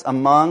express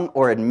among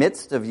or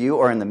amidst of you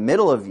or in the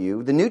middle of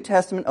you, the New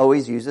Testament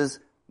always uses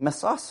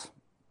mesos.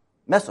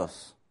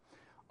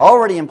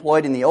 Already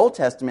employed in the Old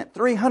Testament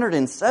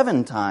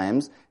 307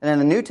 times, and in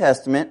the New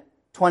Testament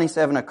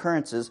 27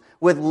 occurrences,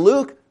 with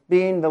Luke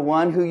being the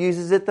one who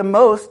uses it the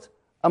most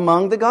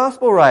among the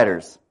gospel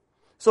writers.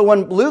 So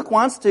when Luke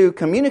wants to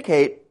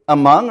communicate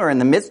among or in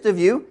the midst of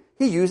you,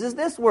 he uses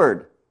this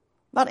word,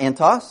 not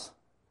entos.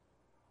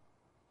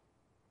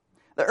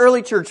 The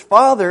early church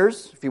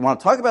fathers, if you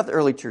want to talk about the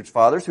early church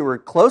fathers who were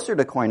closer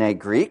to Koine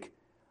Greek,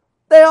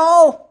 they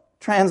all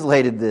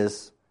translated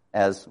this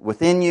as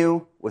within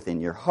you,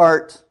 within your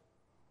heart.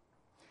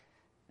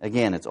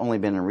 Again, it's only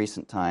been in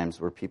recent times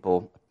where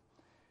people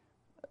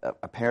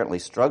apparently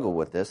struggle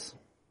with this.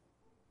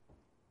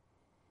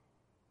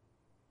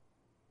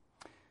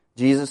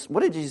 What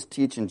did Jesus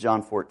teach in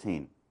John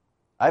 14?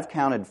 I've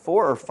counted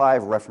 4 or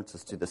 5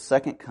 references to the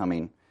second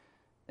coming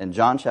in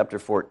John chapter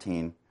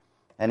 14.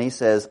 And he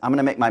says, I'm going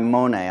to make my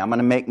mone, I'm going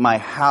to make my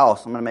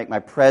house, I'm going to make my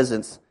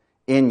presence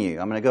in you.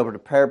 I'm going to go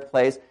prepare a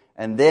place,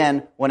 and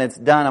then when it's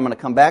done, I'm going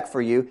to come back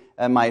for you,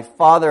 and my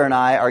Father and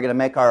I are going to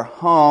make our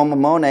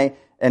home, mone,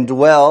 and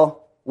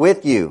dwell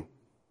with you.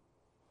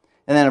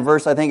 And then in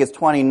verse, I think it's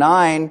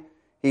 29,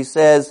 he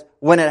says,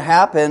 when it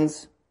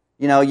happens,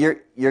 you're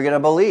going to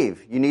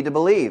believe. You need to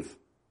believe.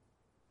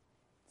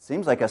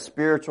 Seems like a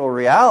spiritual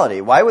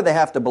reality. Why would they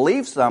have to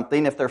believe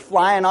something if they're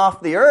flying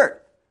off the earth?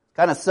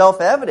 Kind of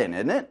self-evident,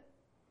 isn't it?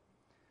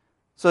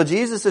 So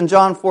Jesus in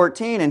John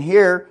 14 and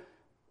here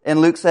in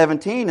Luke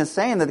 17 is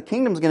saying that the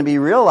kingdom is going to be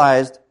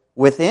realized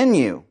within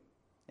you.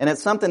 And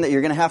it's something that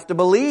you're going to have to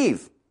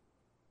believe.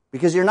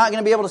 Because you're not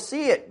going to be able to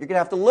see it. You're going to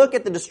have to look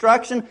at the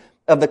destruction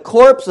of the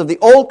corpse of the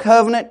old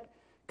covenant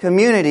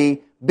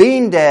community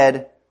being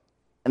dead.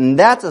 And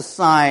that's a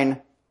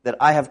sign that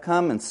I have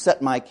come and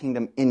set my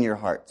kingdom in your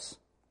hearts.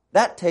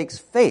 That takes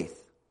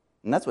faith.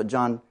 And that's what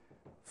John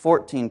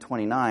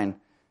 14:29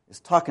 is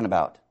talking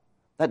about.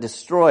 That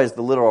destroys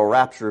the literal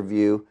rapture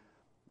view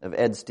of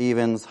Ed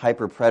Stevens,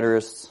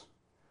 hyper-preterists,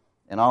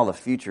 and all the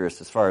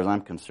futurists as far as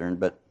I'm concerned.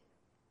 But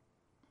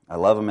I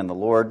love them in the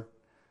Lord,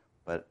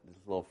 but I'm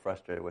a little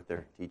frustrated with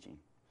their teaching.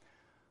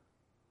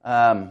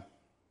 Look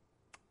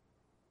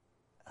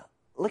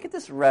at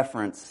this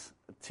reference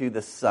to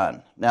the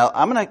Son. Now,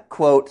 I'm going to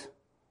quote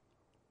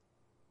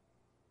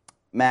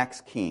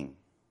Max King.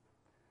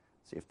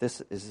 See if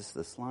is this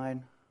the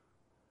slide?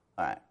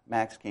 All right,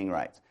 Max King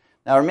writes.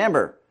 Now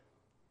remember,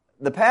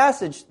 the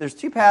passage, there's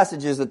 2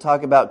 passages that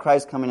talk about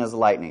Christ coming as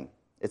lightning.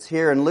 It's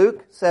here in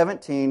Luke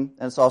 17,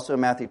 and it's also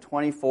in Matthew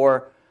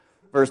 24,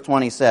 verse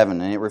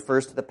 27, and it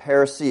refers to the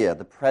Parousia,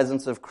 the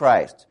presence of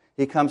Christ.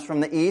 He comes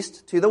from the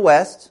east to the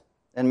west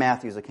in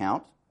Matthew's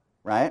account,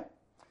 right?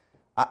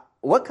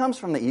 What comes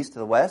from the east to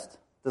the west?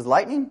 Does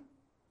lightning?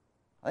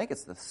 I think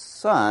it's the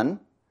sun.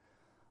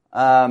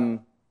 And,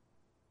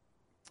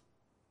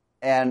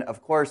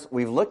 of course,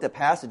 we've looked at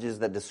passages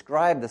that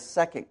describe the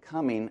second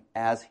coming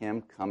as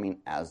him coming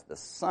as the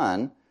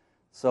sun.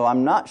 So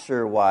I'm not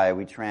sure why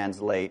we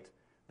translate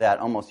that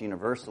almost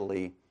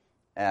universally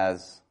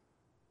as...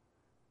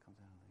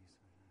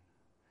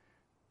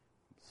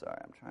 Sorry,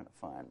 I'm trying to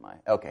find my...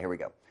 Okay, here we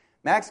go.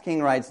 Max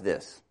King writes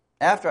this.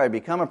 After I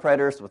become a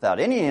preterist without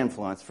any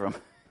influence from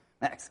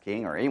Max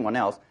King or anyone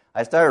else,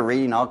 I started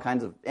reading all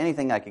kinds of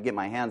anything I could get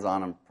my hands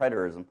on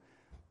preterism.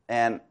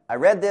 And I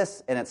read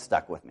this, and it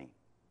stuck with me.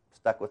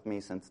 Stuck with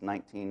me since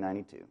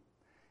 1992.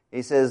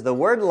 He says, the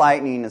word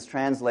lightning is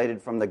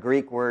translated from the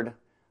Greek word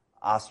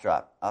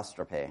astrope,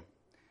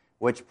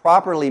 which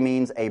properly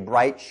means a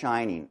bright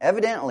shining.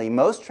 Evidently,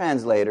 most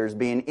translators,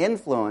 being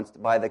influenced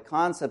by the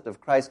concept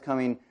of Christ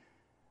coming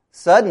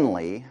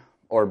suddenly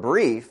or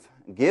brief,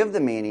 give the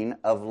meaning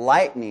of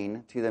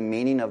lightning to the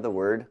meaning of the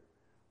word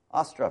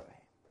astrope.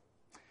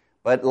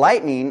 But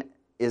lightning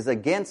is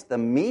against the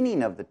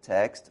meaning of the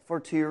text for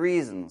two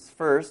reasons.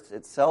 First,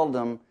 it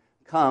seldom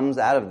comes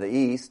out of the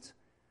east,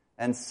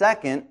 and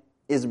second,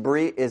 is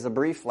a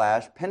brief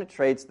flash,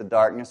 penetrates the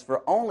darkness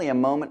for only a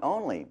moment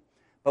only.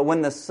 But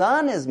when the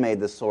sun is made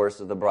the source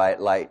of the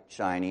bright light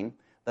shining,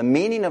 the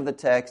meaning of the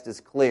text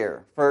is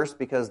clear. First,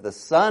 because the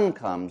sun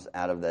comes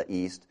out of the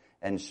east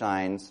and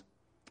shines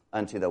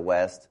unto the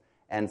west.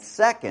 And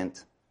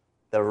second,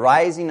 the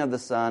rising of the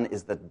sun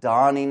is the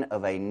dawning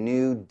of a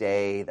new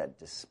day that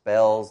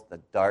dispels the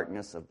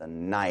darkness of the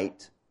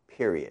night,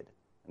 period.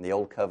 And the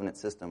Old Covenant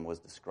system was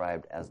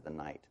described as the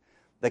night.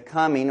 The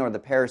coming, or the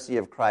parousia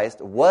of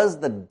Christ, was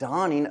the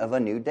dawning of a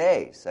new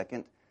day.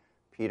 2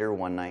 Peter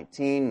 1:19,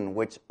 in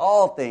which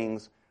all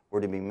things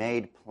were to be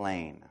made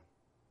plain.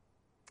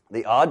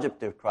 The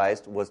object of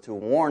Christ was to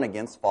warn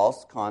against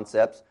false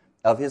concepts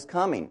of his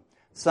coming.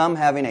 Some,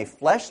 having a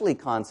fleshly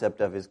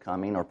concept of his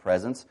coming or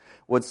presence,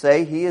 would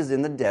say he is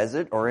in the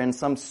desert or in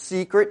some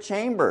secret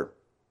chamber.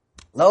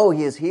 Lo,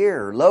 he is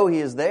here. Lo, he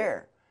is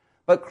there.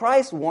 But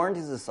Christ warned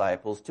his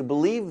disciples to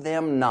believe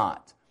them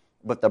not,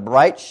 but the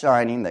bright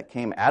shining that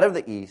came out of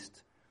the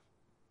east,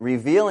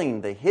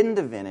 revealing the hidden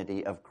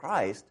divinity of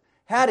Christ,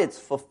 had its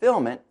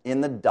fulfillment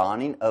in the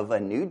dawning of a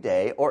new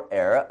day or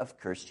era of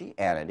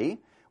Christianity,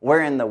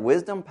 wherein the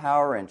wisdom,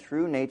 power, and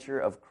true nature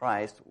of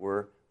Christ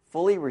were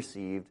fully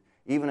received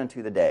even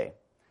unto the day.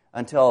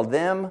 Until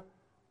them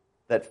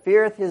that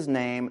feareth his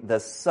name, the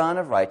Son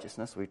of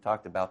Righteousness, we've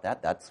talked about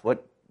that, that's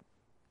what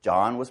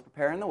John was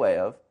preparing the way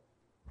of,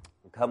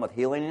 will come with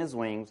healing in his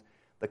wings.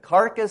 The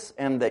carcass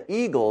and the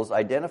eagles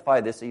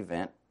identify this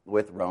event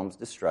with Rome's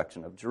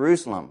destruction of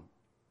Jerusalem.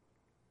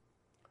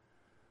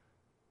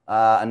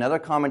 Another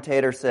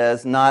commentator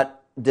says,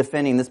 not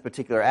defending this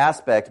particular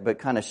aspect, but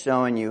kind of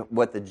showing you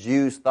what the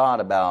Jews thought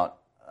about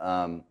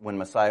when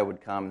Messiah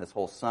would come, this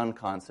whole son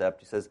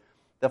concept. He says,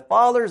 the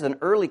fathers and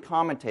early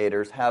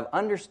commentators have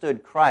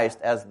understood Christ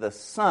as the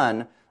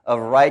Son of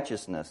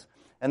Righteousness,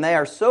 and they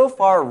are so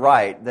far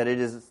right that it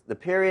is the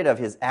period of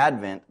his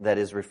advent that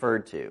is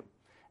referred to.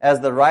 As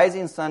the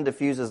rising sun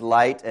diffuses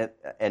light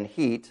and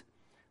heat,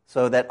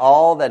 so that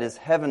all that is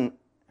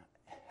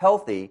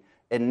healthy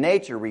in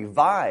nature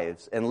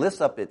revives and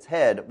lifts up its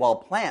head, while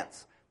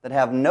plants that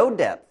have no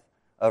depth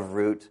of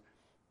root,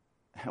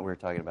 we were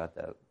talking about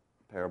the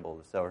parable of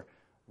the sower,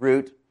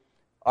 root,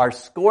 are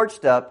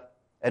scorched up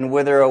and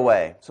wither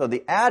away. So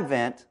the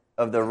advent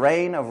of the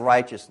reign of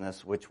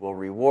righteousness, which will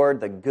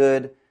reward the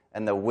good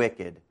and the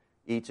wicked,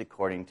 each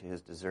according to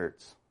his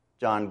deserts.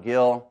 John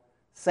Gill,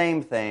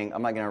 same thing.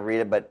 I'm not going to read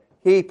it, but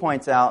he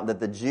points out that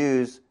the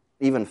Jews,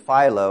 even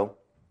Philo,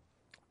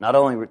 not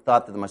only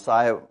thought that the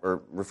Messiah,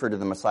 or referred to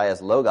the Messiah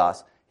as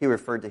Logos, he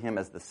referred to him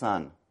as the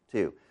Son,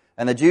 too.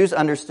 And the Jews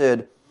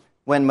understood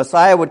when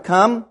Messiah would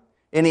come,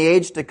 in the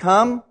age to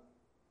come,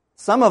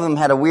 some of them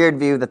had a weird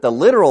view that the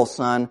literal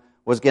Son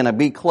was going to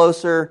be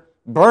closer,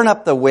 burn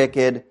up the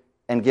wicked,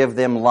 and give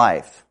them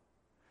life.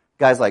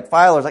 Guys like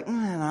Philo are like,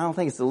 I don't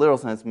think it's the literal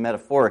Son, it's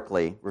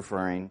metaphorically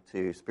referring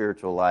to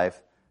spiritual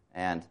life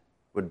and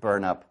would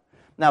burn up.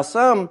 Now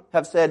some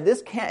have said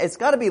it's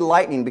got to be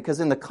lightning because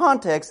in the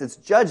context it's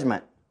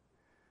judgment.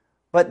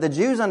 But the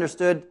Jews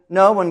understood,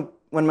 no,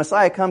 when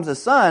Messiah comes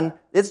as Son,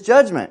 it's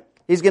judgment.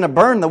 He's going to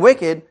burn the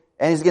wicked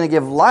and he's going to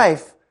give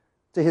life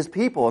to his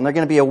people. And they're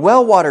going to be a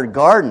well-watered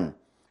garden.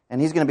 And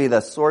he's going to be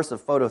the source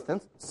of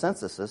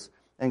photosynthesis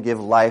and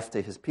give life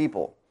to his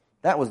people.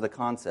 That was the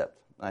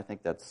concept. And I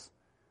think that's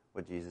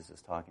what Jesus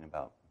is talking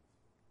about.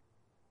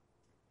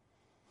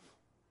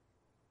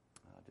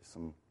 Just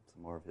some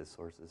more of his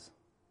sources.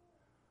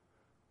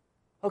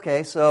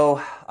 Okay,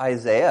 so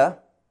Isaiah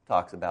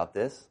talks about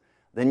this.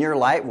 Then your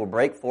light will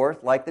break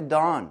forth like the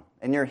dawn,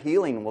 and your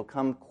healing will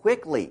come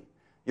quickly.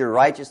 Your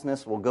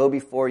righteousness will go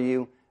before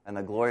you, and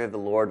the glory of the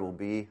Lord will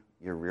be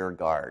your rear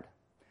guard.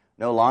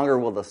 No longer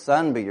will the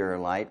sun be your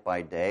light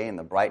by day, and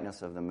the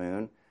brightness of the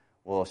moon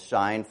will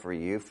shine for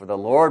you. For the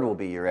Lord will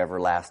be your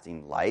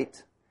everlasting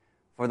light.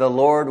 For the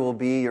Lord will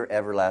be your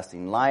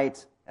everlasting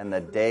light, and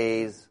the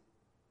days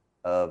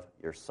of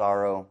your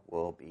sorrow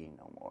will be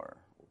no more,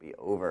 will be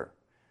over.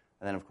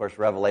 And then, of course,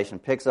 Revelation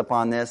picks up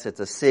on this. It's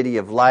a city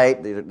of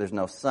light. There's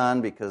no sun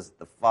because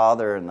the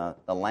Father and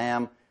the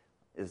Lamb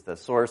is the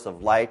source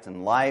of light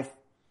and life.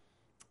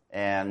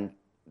 And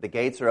the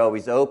gates are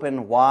always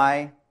open.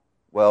 Why?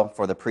 Well,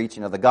 for the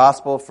preaching of the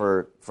gospel,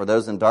 for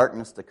those in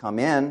darkness to come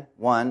in,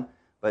 one.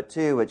 But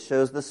two, it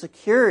shows the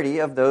security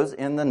of those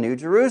in the New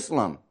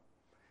Jerusalem.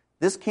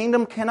 This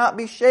kingdom cannot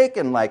be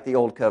shaken like the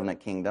Old Covenant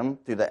kingdom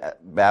through the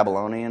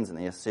Babylonians and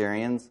the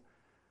Assyrians.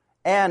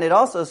 And it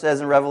also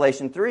says in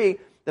Revelation 3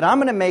 that I'm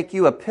going to make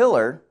you a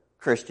pillar,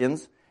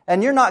 Christians,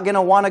 and you're not going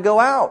to want to go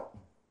out.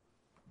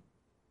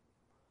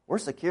 We're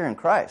secure in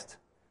Christ.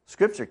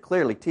 Scripture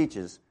clearly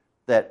teaches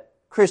that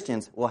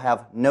Christians will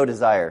have no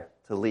desire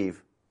to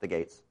leave the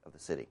gates of the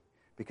city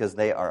because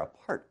they are a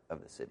part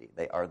of the city.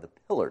 They are the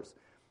pillars.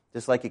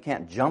 Just like you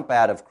can't jump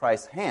out of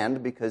Christ's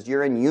hand because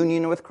you're in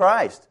union with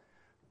Christ.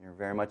 You're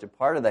very much a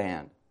part of the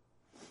hand.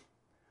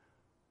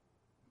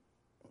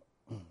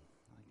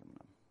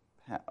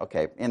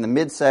 Okay, in the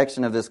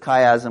midsection of this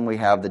chiasm, we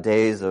have the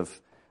days of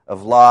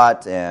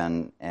Lot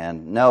and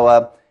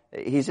Noah.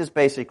 He's just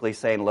basically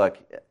saying, look,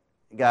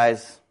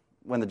 guys,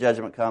 when the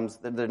judgment comes,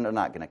 they're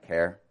not going to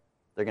care.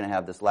 They're going to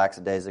have this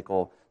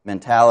lackadaisical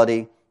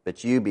mentality,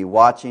 but you be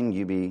watching,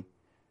 you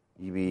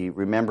be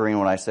remembering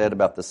what I said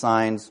about the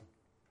signs.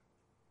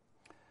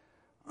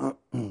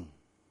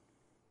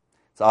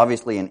 It's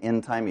obviously an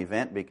end-time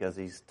event because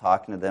he's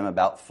talking to them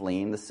about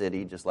fleeing the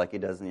city just like he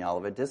does in the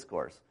Olivet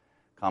Discourse.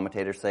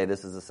 Commentators say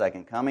this is the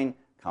second coming.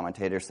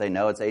 Commentators say,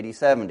 no, it's AD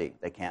 70.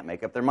 They can't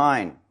make up their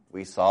mind.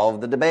 We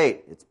solved the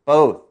debate. It's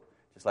both.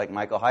 Just like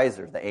Michael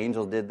Heiser. The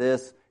angels did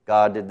this.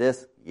 God did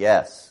this.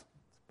 Yes,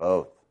 it's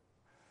both.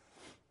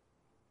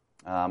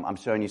 I'm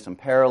showing you some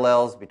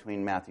parallels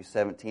between Matthew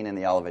 17 and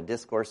the Olivet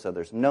Discourse, so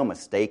there's no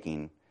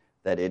mistaking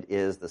that it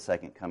is the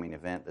second coming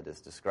event that is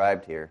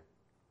described here.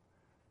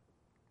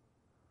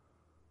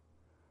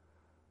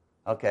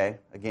 Okay,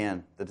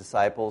 again, the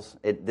disciples,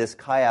 this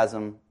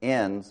chiasm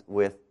ends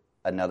with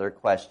another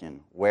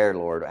question. Where,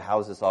 Lord? How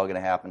is this all going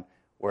to happen?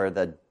 Where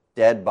the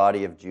dead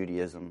body of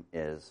Judaism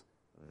is,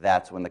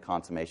 that's when the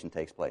consummation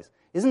takes place.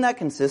 Isn't that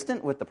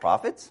consistent with the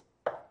prophets?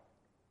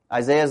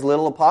 Isaiah's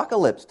little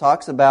apocalypse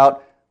talks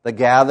about the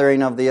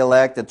gathering of the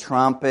elect, the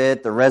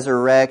trumpet, the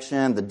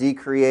resurrection, the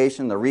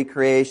decreation, the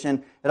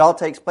recreation. It all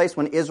takes place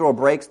when Israel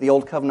breaks the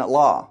Old Covenant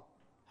law.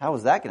 How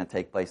is that going to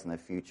take place in the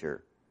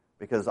future?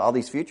 Because all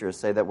these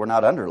futurists say that we're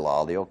not under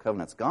law. The Old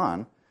Covenant's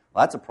gone.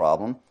 Well, that's a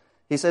problem.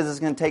 He says it's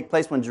going to take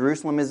place when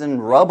Jerusalem is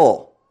in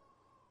rubble.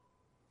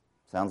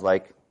 Sounds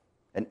like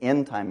an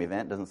end-time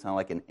event. Doesn't sound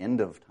like an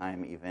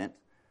end-of-time event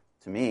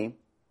to me.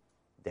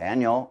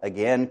 Daniel,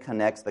 again,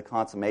 connects the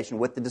consummation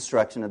with the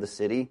destruction of the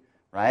city,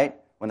 right?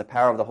 When the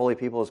power of the holy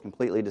people is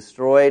completely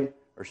destroyed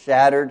or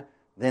shattered,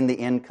 then the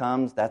end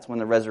comes. That's when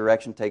the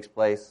resurrection takes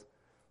place.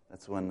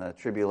 That's when the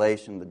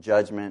tribulation, the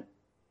judgment.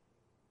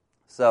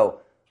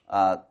 So,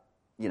 the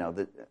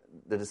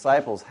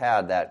disciples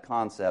had that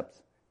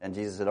concept, and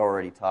Jesus had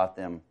already taught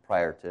them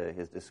prior to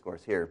his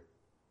discourse here.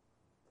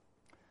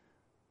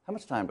 How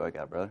much time do I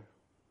got, brother?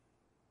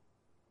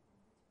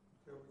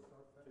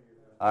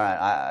 All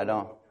right, I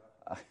don't...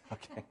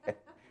 Okay.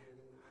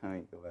 Let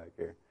me go back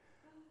here.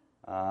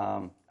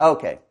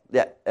 Okay,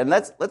 yeah, and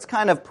let's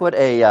kind of put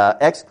a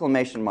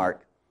exclamation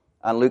mark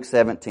on Luke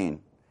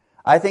 17.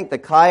 I think the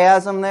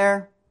chiasm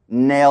there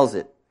nails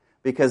it,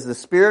 because the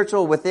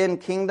spiritual within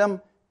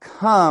kingdom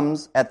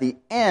comes at the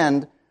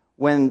end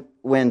when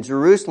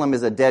Jerusalem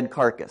is a dead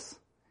carcass.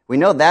 We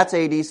know that's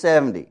AD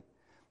 70.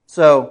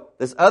 So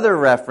this other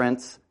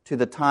reference to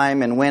the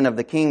time and when of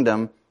the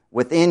kingdom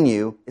within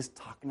you is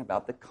talking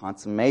about the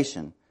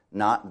consummation,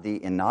 not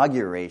the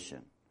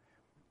inauguration.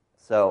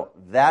 So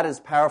that is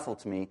powerful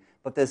to me.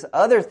 But this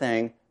other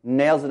thing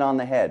nails it on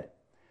the head.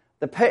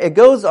 It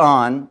goes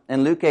on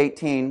in Luke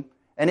 18,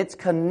 and it's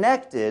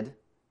connected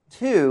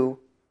to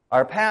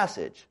our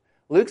passage.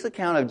 Luke's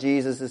account of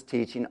Jesus'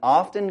 teaching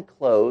often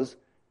close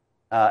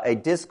a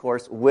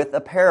discourse with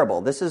a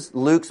parable. This is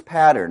Luke's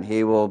pattern.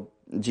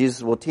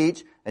 Jesus will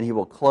teach, and he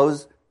will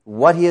close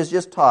what he has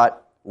just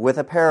taught with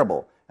a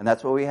parable. And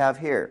that's what we have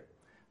here.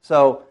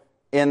 So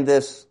in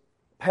this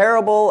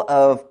parable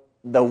of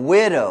the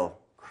widow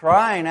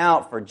crying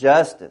out for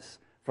justice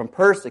from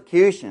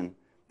persecution,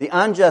 the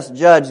unjust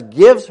judge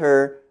gives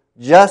her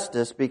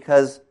justice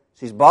because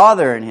she's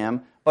bothering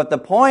him. But the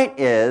point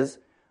is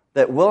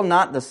that will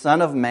not the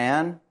Son of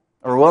Man,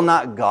 or will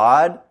not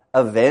God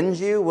avenge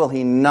you? Will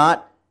he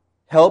not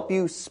help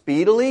you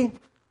speedily?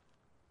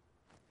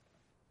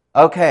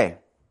 Okay,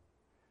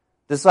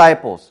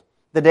 disciples,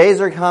 the days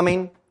are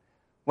coming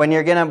when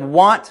you're going to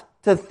want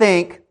to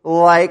think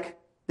like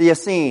the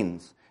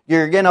Essenes.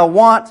 You're going to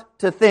want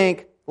to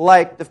think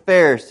like the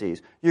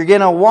Pharisees. You're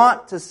going to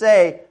want to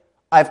say,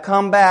 I've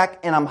come back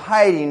and I'm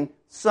hiding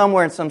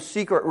somewhere in some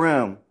secret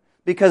room.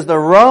 because the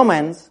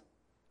Romans,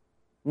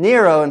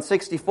 Nero in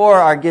 64,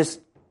 are just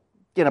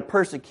going to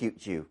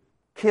persecute you,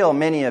 kill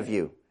many of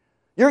you.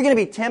 You're going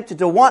to be tempted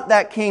to want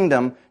that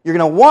kingdom. You're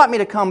going to want me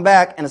to come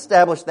back and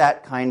establish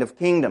that kind of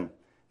kingdom.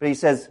 But he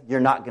says, you're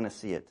not going to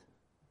see it.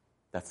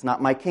 That's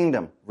not my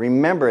kingdom.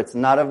 Remember, it's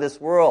not of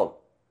this world.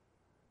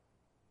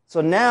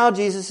 So now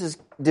Jesus is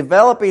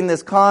developing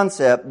this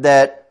concept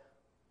that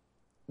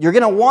you're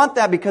going to want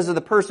that because of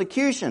the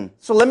persecution.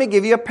 So let me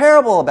give you a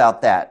parable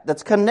about that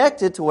that's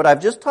connected to what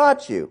I've just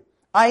taught you.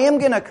 I am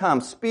going to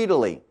come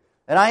speedily,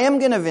 and I am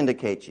going to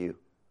vindicate you.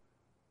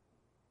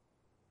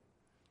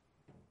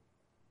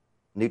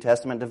 New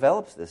Testament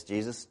develops this.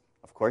 Jesus,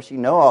 of course, you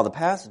know all the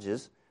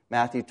passages.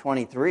 Matthew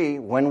 23,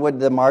 when would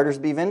the martyrs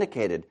be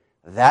vindicated?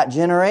 That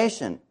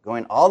generation,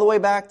 going all the way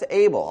back to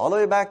Abel, all the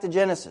way back to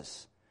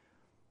Genesis.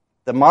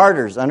 The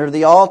martyrs under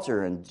the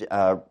altar in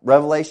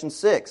Revelation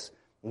 6.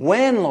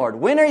 When, Lord?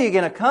 When are you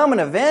going to come and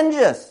avenge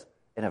us?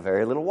 In a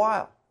very little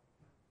while.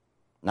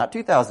 Not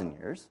 2,000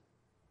 years.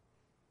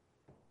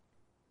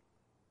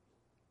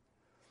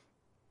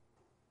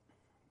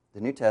 The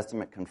New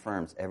Testament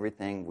confirms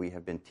everything we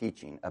have been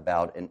teaching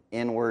about an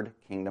inward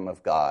kingdom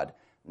of God.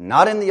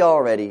 Not in the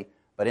already,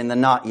 but in the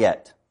not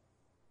yet.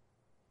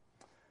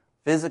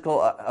 Physical,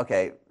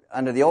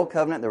 under the Old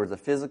Covenant there was a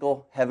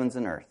physical heavens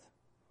and earth.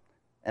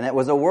 And it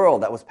was a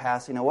world that was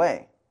passing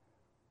away.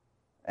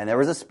 And there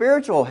was a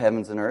spiritual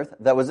heavens and earth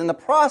that was in the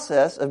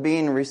process of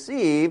being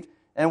received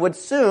and would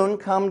soon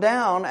come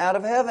down out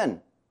of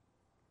heaven.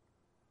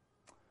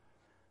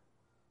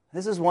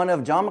 This is one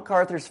of John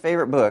MacArthur's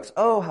favorite books.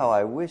 Oh, how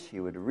I wish he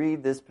would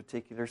read this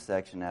particular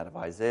section out of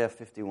Isaiah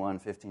 51,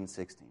 15,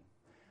 16.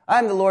 I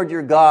am the Lord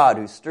your God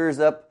who stirs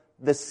up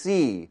the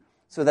sea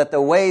so that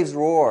the waves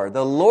roar.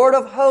 The Lord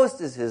of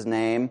hosts is his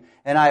name,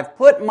 and I have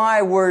put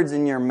my words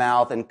in your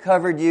mouth and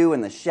covered you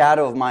in the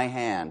shadow of my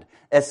hand,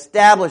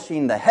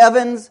 establishing the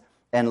heavens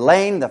and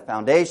laying the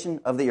foundation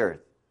of the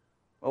earth.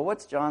 Well,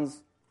 what's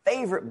John's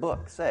favorite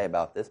book say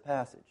about this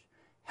passage?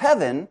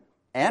 Heaven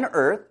and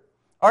earth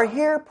are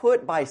here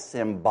put by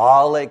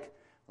symbolic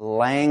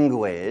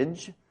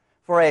language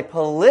for a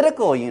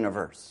political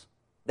universe.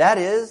 That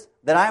is,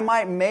 that I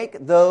might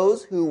make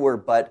those who were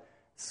but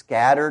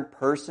scattered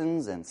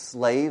persons and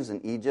slaves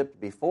in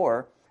Egypt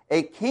before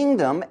a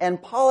kingdom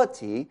and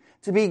polity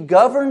to be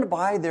governed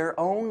by their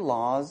own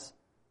laws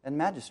and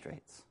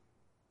magistrates.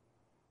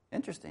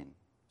 Interesting.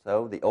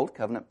 So the Old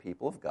Covenant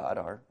people of God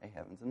are a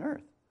heavens and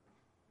earth.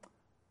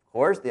 Of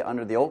course,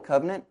 under the Old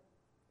Covenant,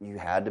 you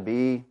had to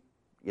be,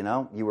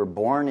 you were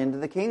born into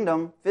the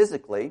kingdom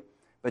physically.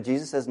 But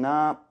Jesus says,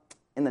 nah,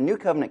 in the New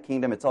Covenant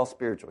kingdom, it's all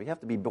spiritual. You have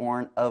to be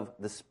born of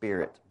the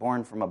Spirit,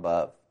 born from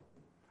above.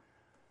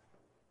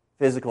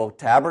 Physical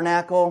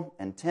tabernacle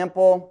and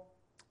temple.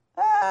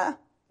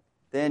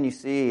 Then you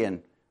see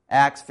in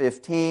Acts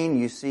 15,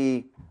 you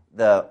see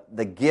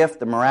the gift,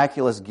 the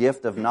miraculous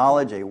gift of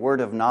knowledge, a word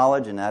of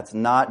knowledge, and that's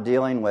not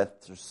dealing with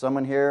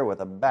someone here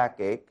with a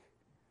backache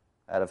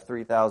out of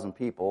 3,000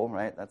 people,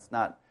 right? That's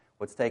not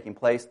what's taking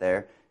place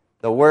there.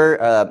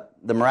 The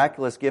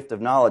miraculous gift of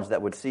knowledge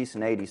that would cease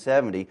in AD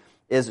 70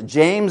 is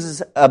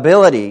James'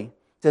 ability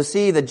to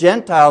see the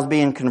Gentiles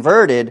being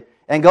converted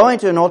and going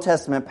to an Old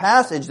Testament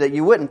passage that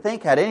you wouldn't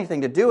think had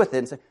anything to do with it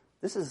and say,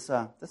 this is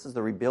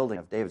the rebuilding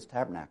of David's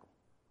tabernacle.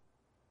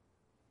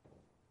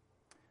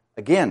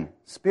 Again,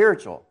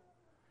 spiritual.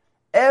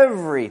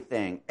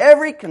 Everything,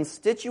 every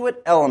constituent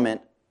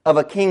element of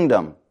a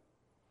kingdom,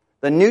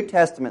 the New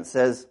Testament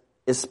says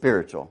is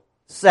spiritual.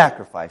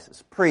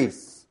 Sacrifices,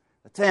 priests,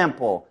 the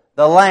temple,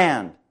 the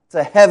land. It's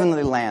a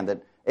heavenly land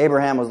that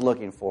Abraham was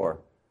looking for.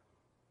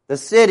 The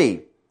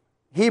city.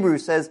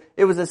 Hebrews says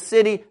it was a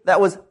city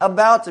that was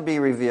about to be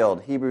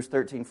revealed. Hebrews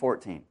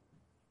 13:14.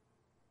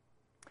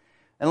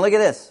 And look at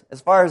this.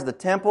 As far as the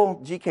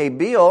temple, G.K.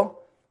 Beale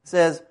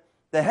says,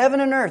 the heaven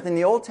and earth in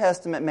the Old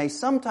Testament may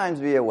sometimes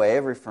be a way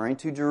of referring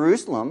to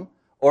Jerusalem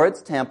or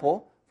its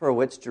temple, for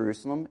which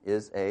Jerusalem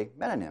is a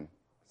metonym,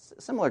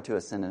 similar to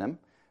a synonym.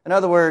 In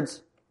other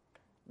words,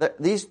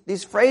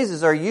 these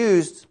phrases are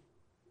used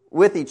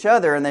with each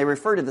other and they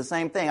refer to the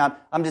same thing.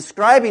 I'm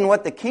describing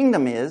what the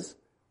kingdom is,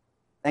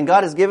 and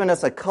God has given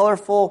us a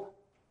colorful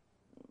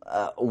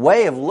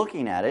way of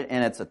looking at it,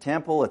 and it's a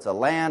temple, it's a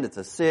land, it's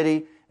a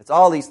city, it's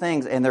all these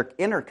things, and they're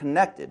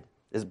interconnected,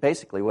 is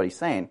basically what he's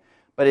saying.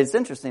 But it's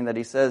interesting that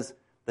he says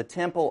the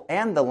temple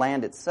and the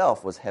land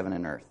itself was heaven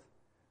and earth.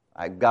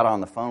 I got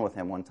on the phone with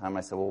him one time, and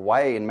I said, well,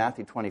 why in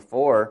Matthew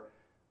 24,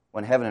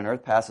 when heaven and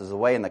earth passes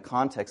away in the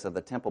context of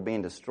the temple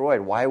being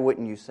destroyed, why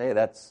wouldn't you say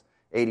that's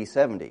AD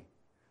 70?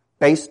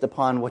 Based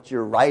upon what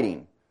you're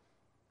writing.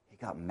 He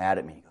got mad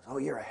at me. He goes, oh,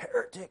 you're a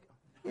heretic.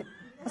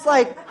 It's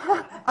like,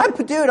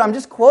 dude, I'm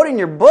just quoting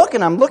your book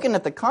and I'm looking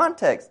at the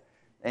context.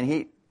 And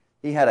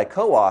he had a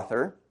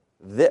co-author,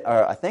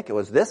 I think it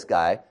was this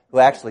guy, who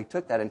actually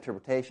took that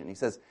interpretation. He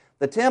says,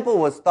 the temple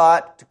was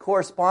thought to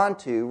correspond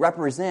to,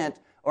 represent,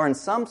 or in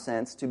some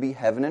sense to be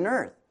heaven and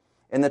earth.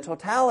 In the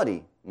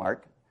totality,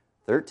 Mark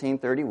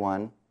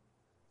 13:31,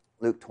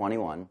 Luke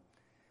 21,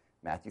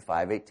 Matthew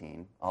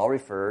 5:18, all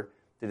refer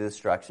to the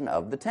destruction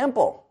of the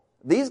temple.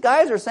 These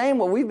guys are saying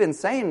what we've been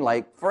saying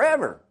like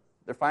forever.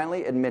 They're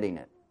finally admitting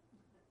it.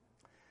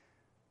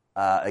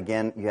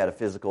 Again, you had a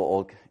physical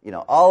old,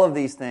 all of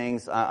these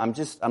things. I'm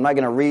not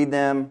going to read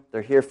them.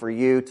 They're here for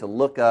you to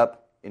look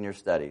up in your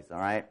studies, all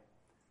right?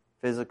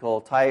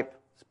 Physical type,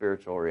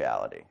 spiritual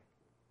reality.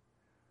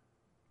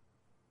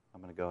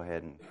 I'm going to go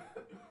ahead and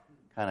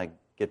kind of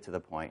get to the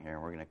point here,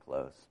 and we're going to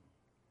close.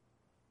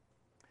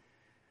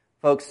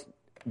 Folks,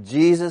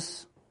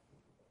 Jesus'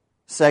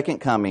 second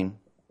coming,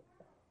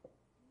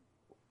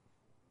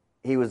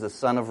 he was the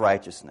Son of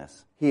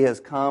Righteousness. He has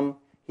come,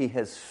 he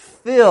has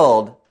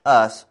filled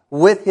us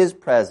with his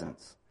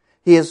presence.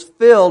 He has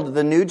filled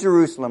the New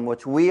Jerusalem,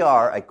 which we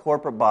are, a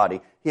corporate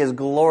body. He has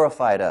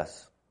glorified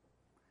us.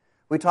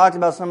 We talked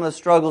about some of the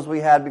struggles we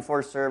had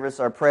before service,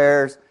 our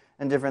prayers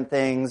and different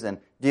things, and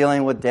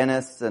dealing with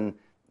dentists and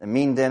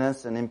mean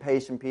dentists and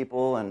impatient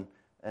people and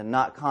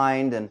not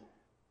kind.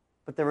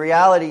 But the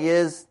reality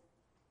is,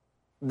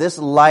 this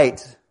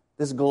light,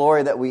 this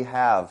glory that we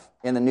have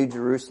in the New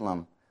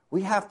Jerusalem,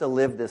 we have to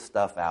live this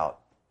stuff out.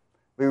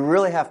 We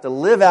really have to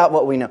live out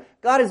what we know.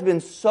 God has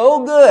been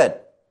so good.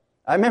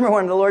 I remember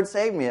when the Lord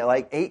saved me at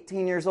like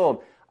 18 years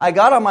old. I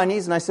got on my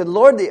knees and I said,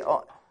 Lord,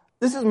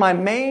 this is my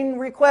main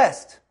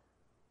request.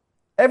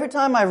 Every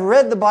time I've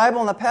read the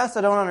Bible in the past,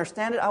 I don't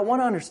understand it. I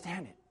want to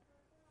understand it.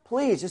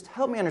 Please, just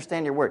help me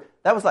understand your word.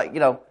 That was like,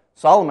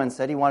 Solomon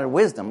said he wanted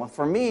wisdom. Well,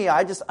 for me,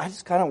 I just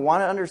kind of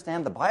want to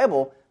understand the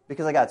Bible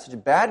because I got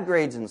such bad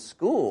grades in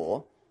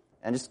school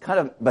and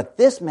but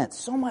this meant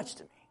so much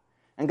to me.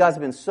 And God's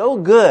been so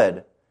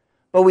good,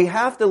 but we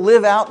have to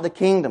live out the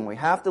kingdom. We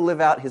have to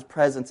live out his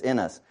presence in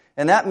us.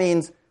 And that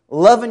means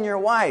loving your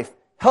wife,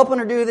 helping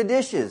her do the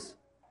dishes,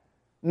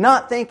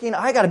 not thinking,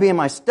 I got to be in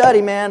my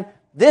study, man.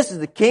 This is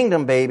the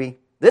kingdom, baby.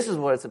 This is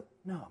what it's about.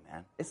 No,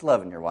 man. It's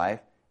loving your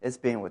wife. It's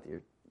being with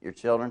your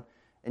children.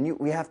 And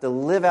we have to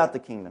live out the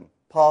kingdom.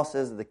 Paul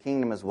says that the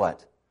kingdom is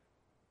what?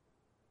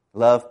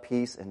 Love,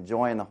 peace, and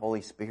joy in the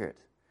Holy Spirit.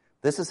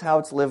 This is how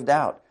it's lived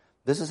out.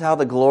 This is how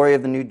the glory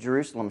of the New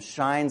Jerusalem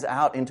shines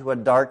out into a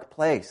dark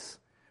place.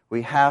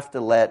 We have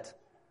to let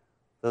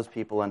those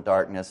people in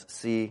darkness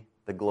see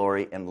the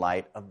glory and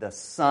light of the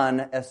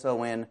Son,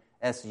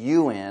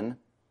 S-O-N-S-U-N,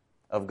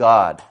 of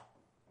God.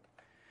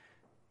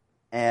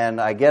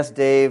 And I guess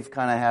Dave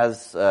kind of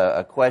has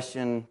a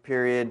question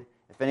period.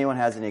 If anyone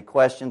has any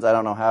questions, I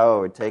don't know how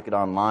I would take it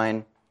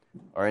online,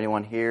 or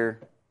anyone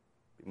here,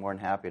 be more than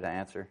happy to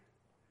answer.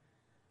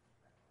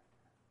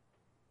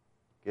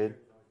 Good?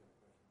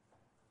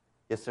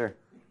 Yes, sir.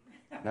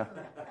 No?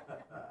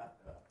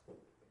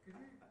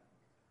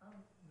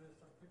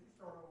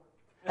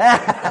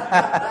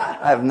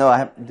 I have no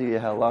idea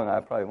how long. I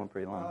probably went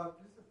pretty long.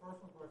 Just a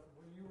personal question.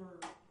 When you were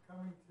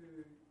coming to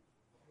the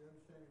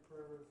understanding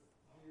prayer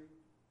view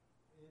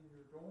in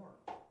your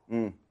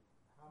dorm,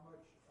 how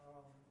much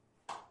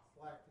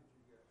slack did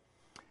you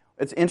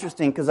get? It's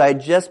interesting because I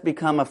had just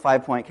become a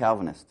 5-point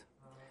Calvinist.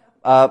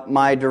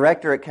 My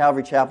director at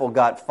Calvary Chapel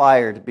got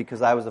fired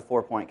because I was a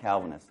 4-point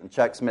Calvinist. And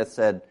Chuck Smith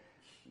said,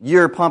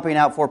 you're pumping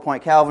out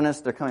 4-point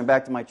Calvinists. They're coming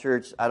back to my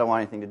church. I don't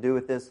want anything to do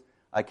with this.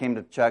 I came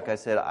to Chuck. I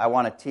said, I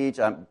want to teach.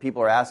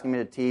 People are asking me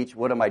to teach.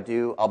 What do I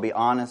do? I'll be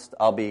honest.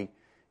 I'll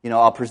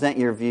present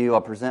your view.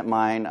 I'll present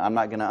mine. I'm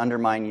not going to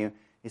undermine you.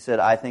 He said,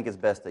 I think it's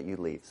best that you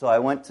leave. So I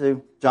went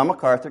to John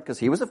MacArthur because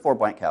he was a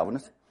 4-point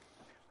Calvinist.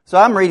 So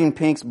I'm reading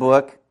Pink's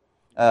book,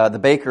 the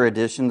Baker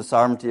edition, The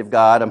Sovereignty of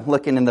God. I'm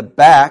looking in the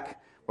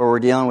back where we're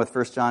dealing with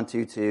 1 John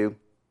 2:2,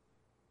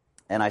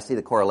 and I see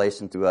the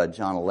correlation to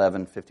John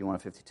 11:51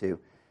 and 52.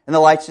 And the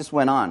lights just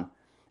went on.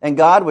 And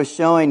God was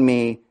showing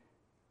me,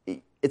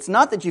 it's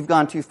not that you've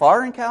gone too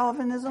far in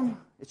Calvinism,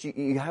 it's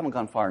you haven't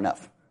gone far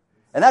enough.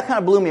 And that kind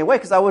of blew me away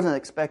because I wasn't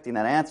expecting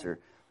that answer.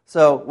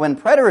 So when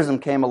preterism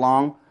came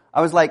along,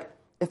 I was like,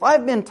 if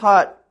I've been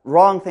taught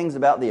wrong things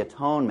about the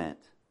atonement,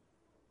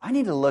 I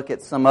need to look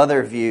at some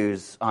other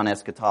views on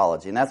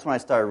eschatology. And that's when I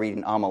started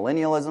reading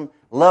amillennialism.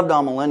 Loved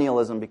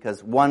amillennialism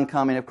because one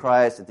coming of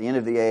Christ at the end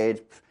of the age,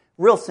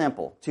 real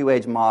simple,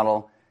 2-age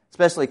model,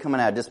 especially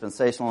coming out of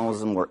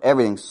dispensationalism where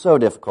everything's so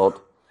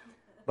difficult.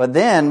 But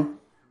then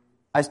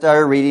I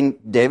started reading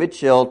David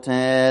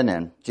Chilton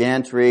and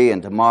Gentry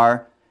and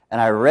DeMar, and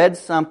I read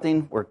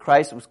something where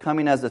Christ was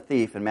coming as a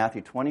thief in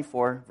Matthew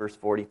 24, verse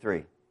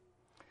 43.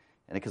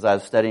 And because I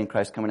was studying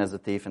Christ coming as a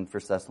thief in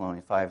 1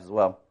 Thessalonians 5 as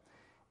well.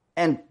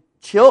 And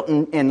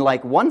Chilton, in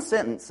like one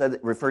sentence,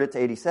 referred it to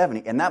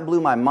 80-70, and that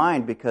blew my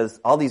mind because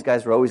all these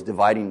guys were always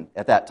dividing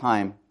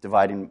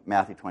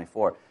Matthew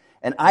 24.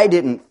 And I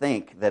didn't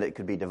think that it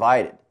could be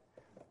divided.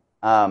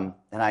 And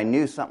I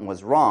knew something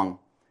was wrong.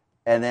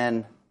 And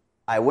then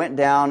I went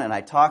down and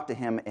I talked to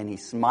him, and he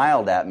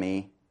smiled at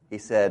me. I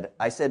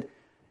said,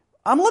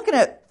 I'm looking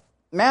at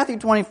Matthew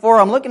 24,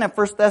 I'm looking at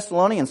 1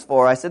 Thessalonians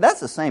 4. I said, that's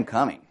the same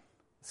coming.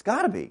 It's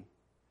got to be.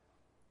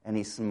 And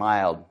he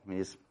smiled.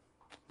 He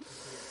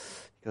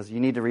goes, you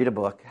need to read a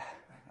book.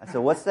 I said,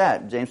 what's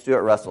that? James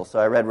Stewart Russell. So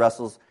I read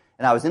Russell's,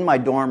 and I was in my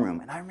dorm room,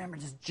 and I remember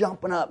just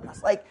jumping up. And I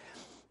was like,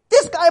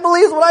 this guy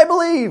believes what I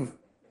believe.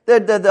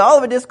 The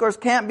Olivet Discourse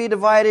can't be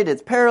divided.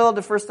 It's parallel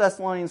to 1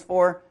 Thessalonians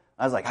 4.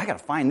 I was like, I got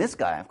to find this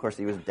guy. Of course,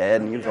 he was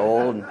dead and he was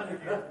old.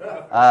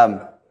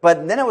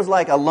 But then it was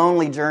like a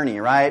lonely journey,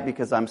 right?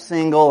 Because I'm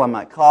single, I'm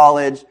at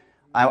college,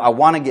 I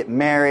want to get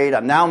married.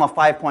 Now I'm a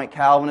 5-point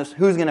Calvinist.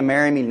 Who's going to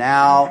marry me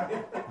now?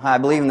 I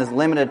believe in this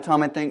limited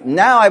atonement thing.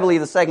 Now I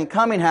believe the second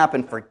coming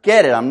happened.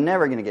 Forget it. I'm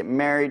never going to get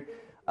married.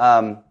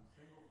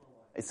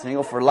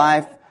 Single for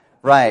life.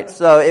 Right.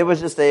 So it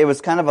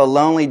was kind of a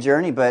lonely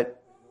journey,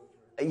 but,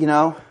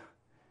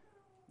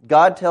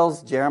 God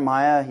tells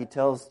Jeremiah, He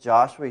tells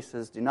Joshua, He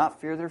says, do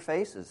not fear their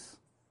faces.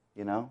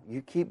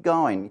 You keep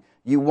going.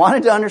 You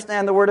wanted to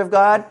understand the Word of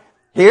God?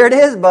 Here it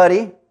is,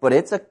 buddy. But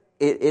it's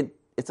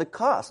a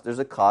cost. There's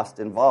a cost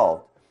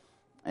involved.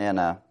 And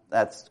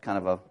that's kind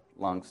of a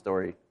long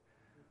story,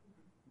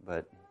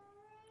 but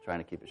trying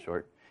to keep it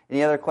short.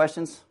 Any other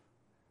questions?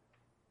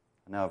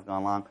 I know I've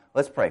gone long.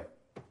 Let's pray.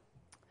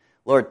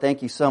 Lord,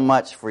 thank you so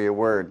much for your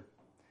Word.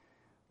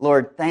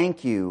 Lord,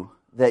 thank you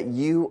that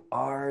you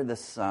are the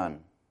sun.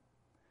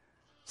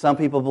 Some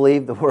people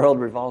believe the world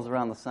revolves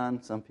around the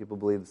sun. Some people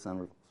believe the sun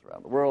revolves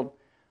around the world.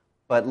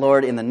 But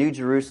Lord, in the New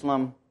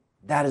Jerusalem,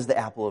 that is the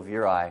apple of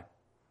your eye.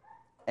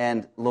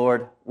 And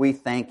Lord, we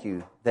thank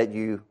you that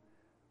you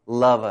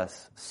love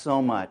us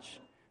so much,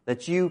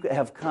 that you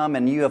have come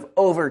and you have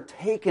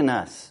overtaken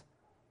us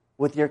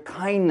with your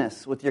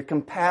kindness, with your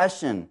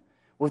compassion,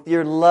 with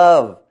your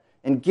love,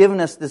 and given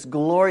us this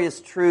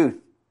glorious truth,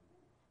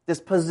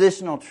 this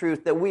positional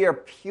truth, that we are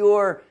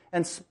pure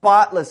and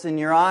spotless in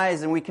your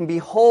eyes, and we can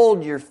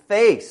behold your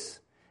face,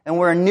 and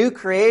we're a new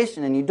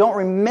creation, and you don't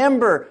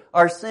remember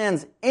our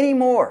sins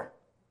anymore.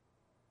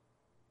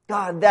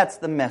 God, that's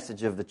the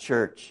message of the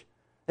church.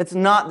 It's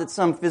not that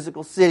some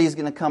physical city is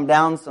going to come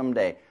down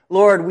someday.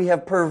 Lord, we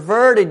have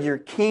perverted your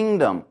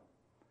kingdom.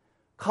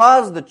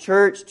 Cause the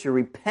church to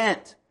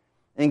repent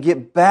and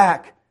get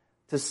back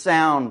to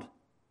sound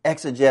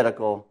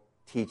exegetical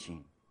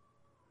teaching.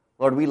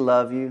 Lord, we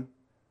love you.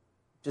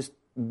 Just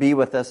be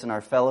with us in our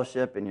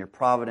fellowship, in your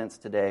providence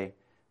today.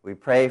 We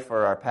pray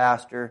for our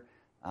pastor.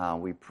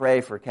 We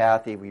pray for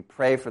Kathy. We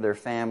pray for their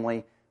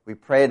family. We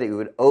pray that you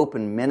would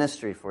open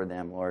ministry for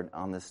them, Lord,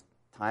 on this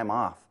time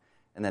off,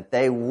 and that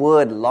they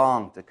would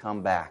long to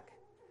come back.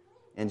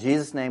 In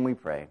Jesus' name we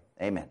pray.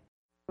 Amen.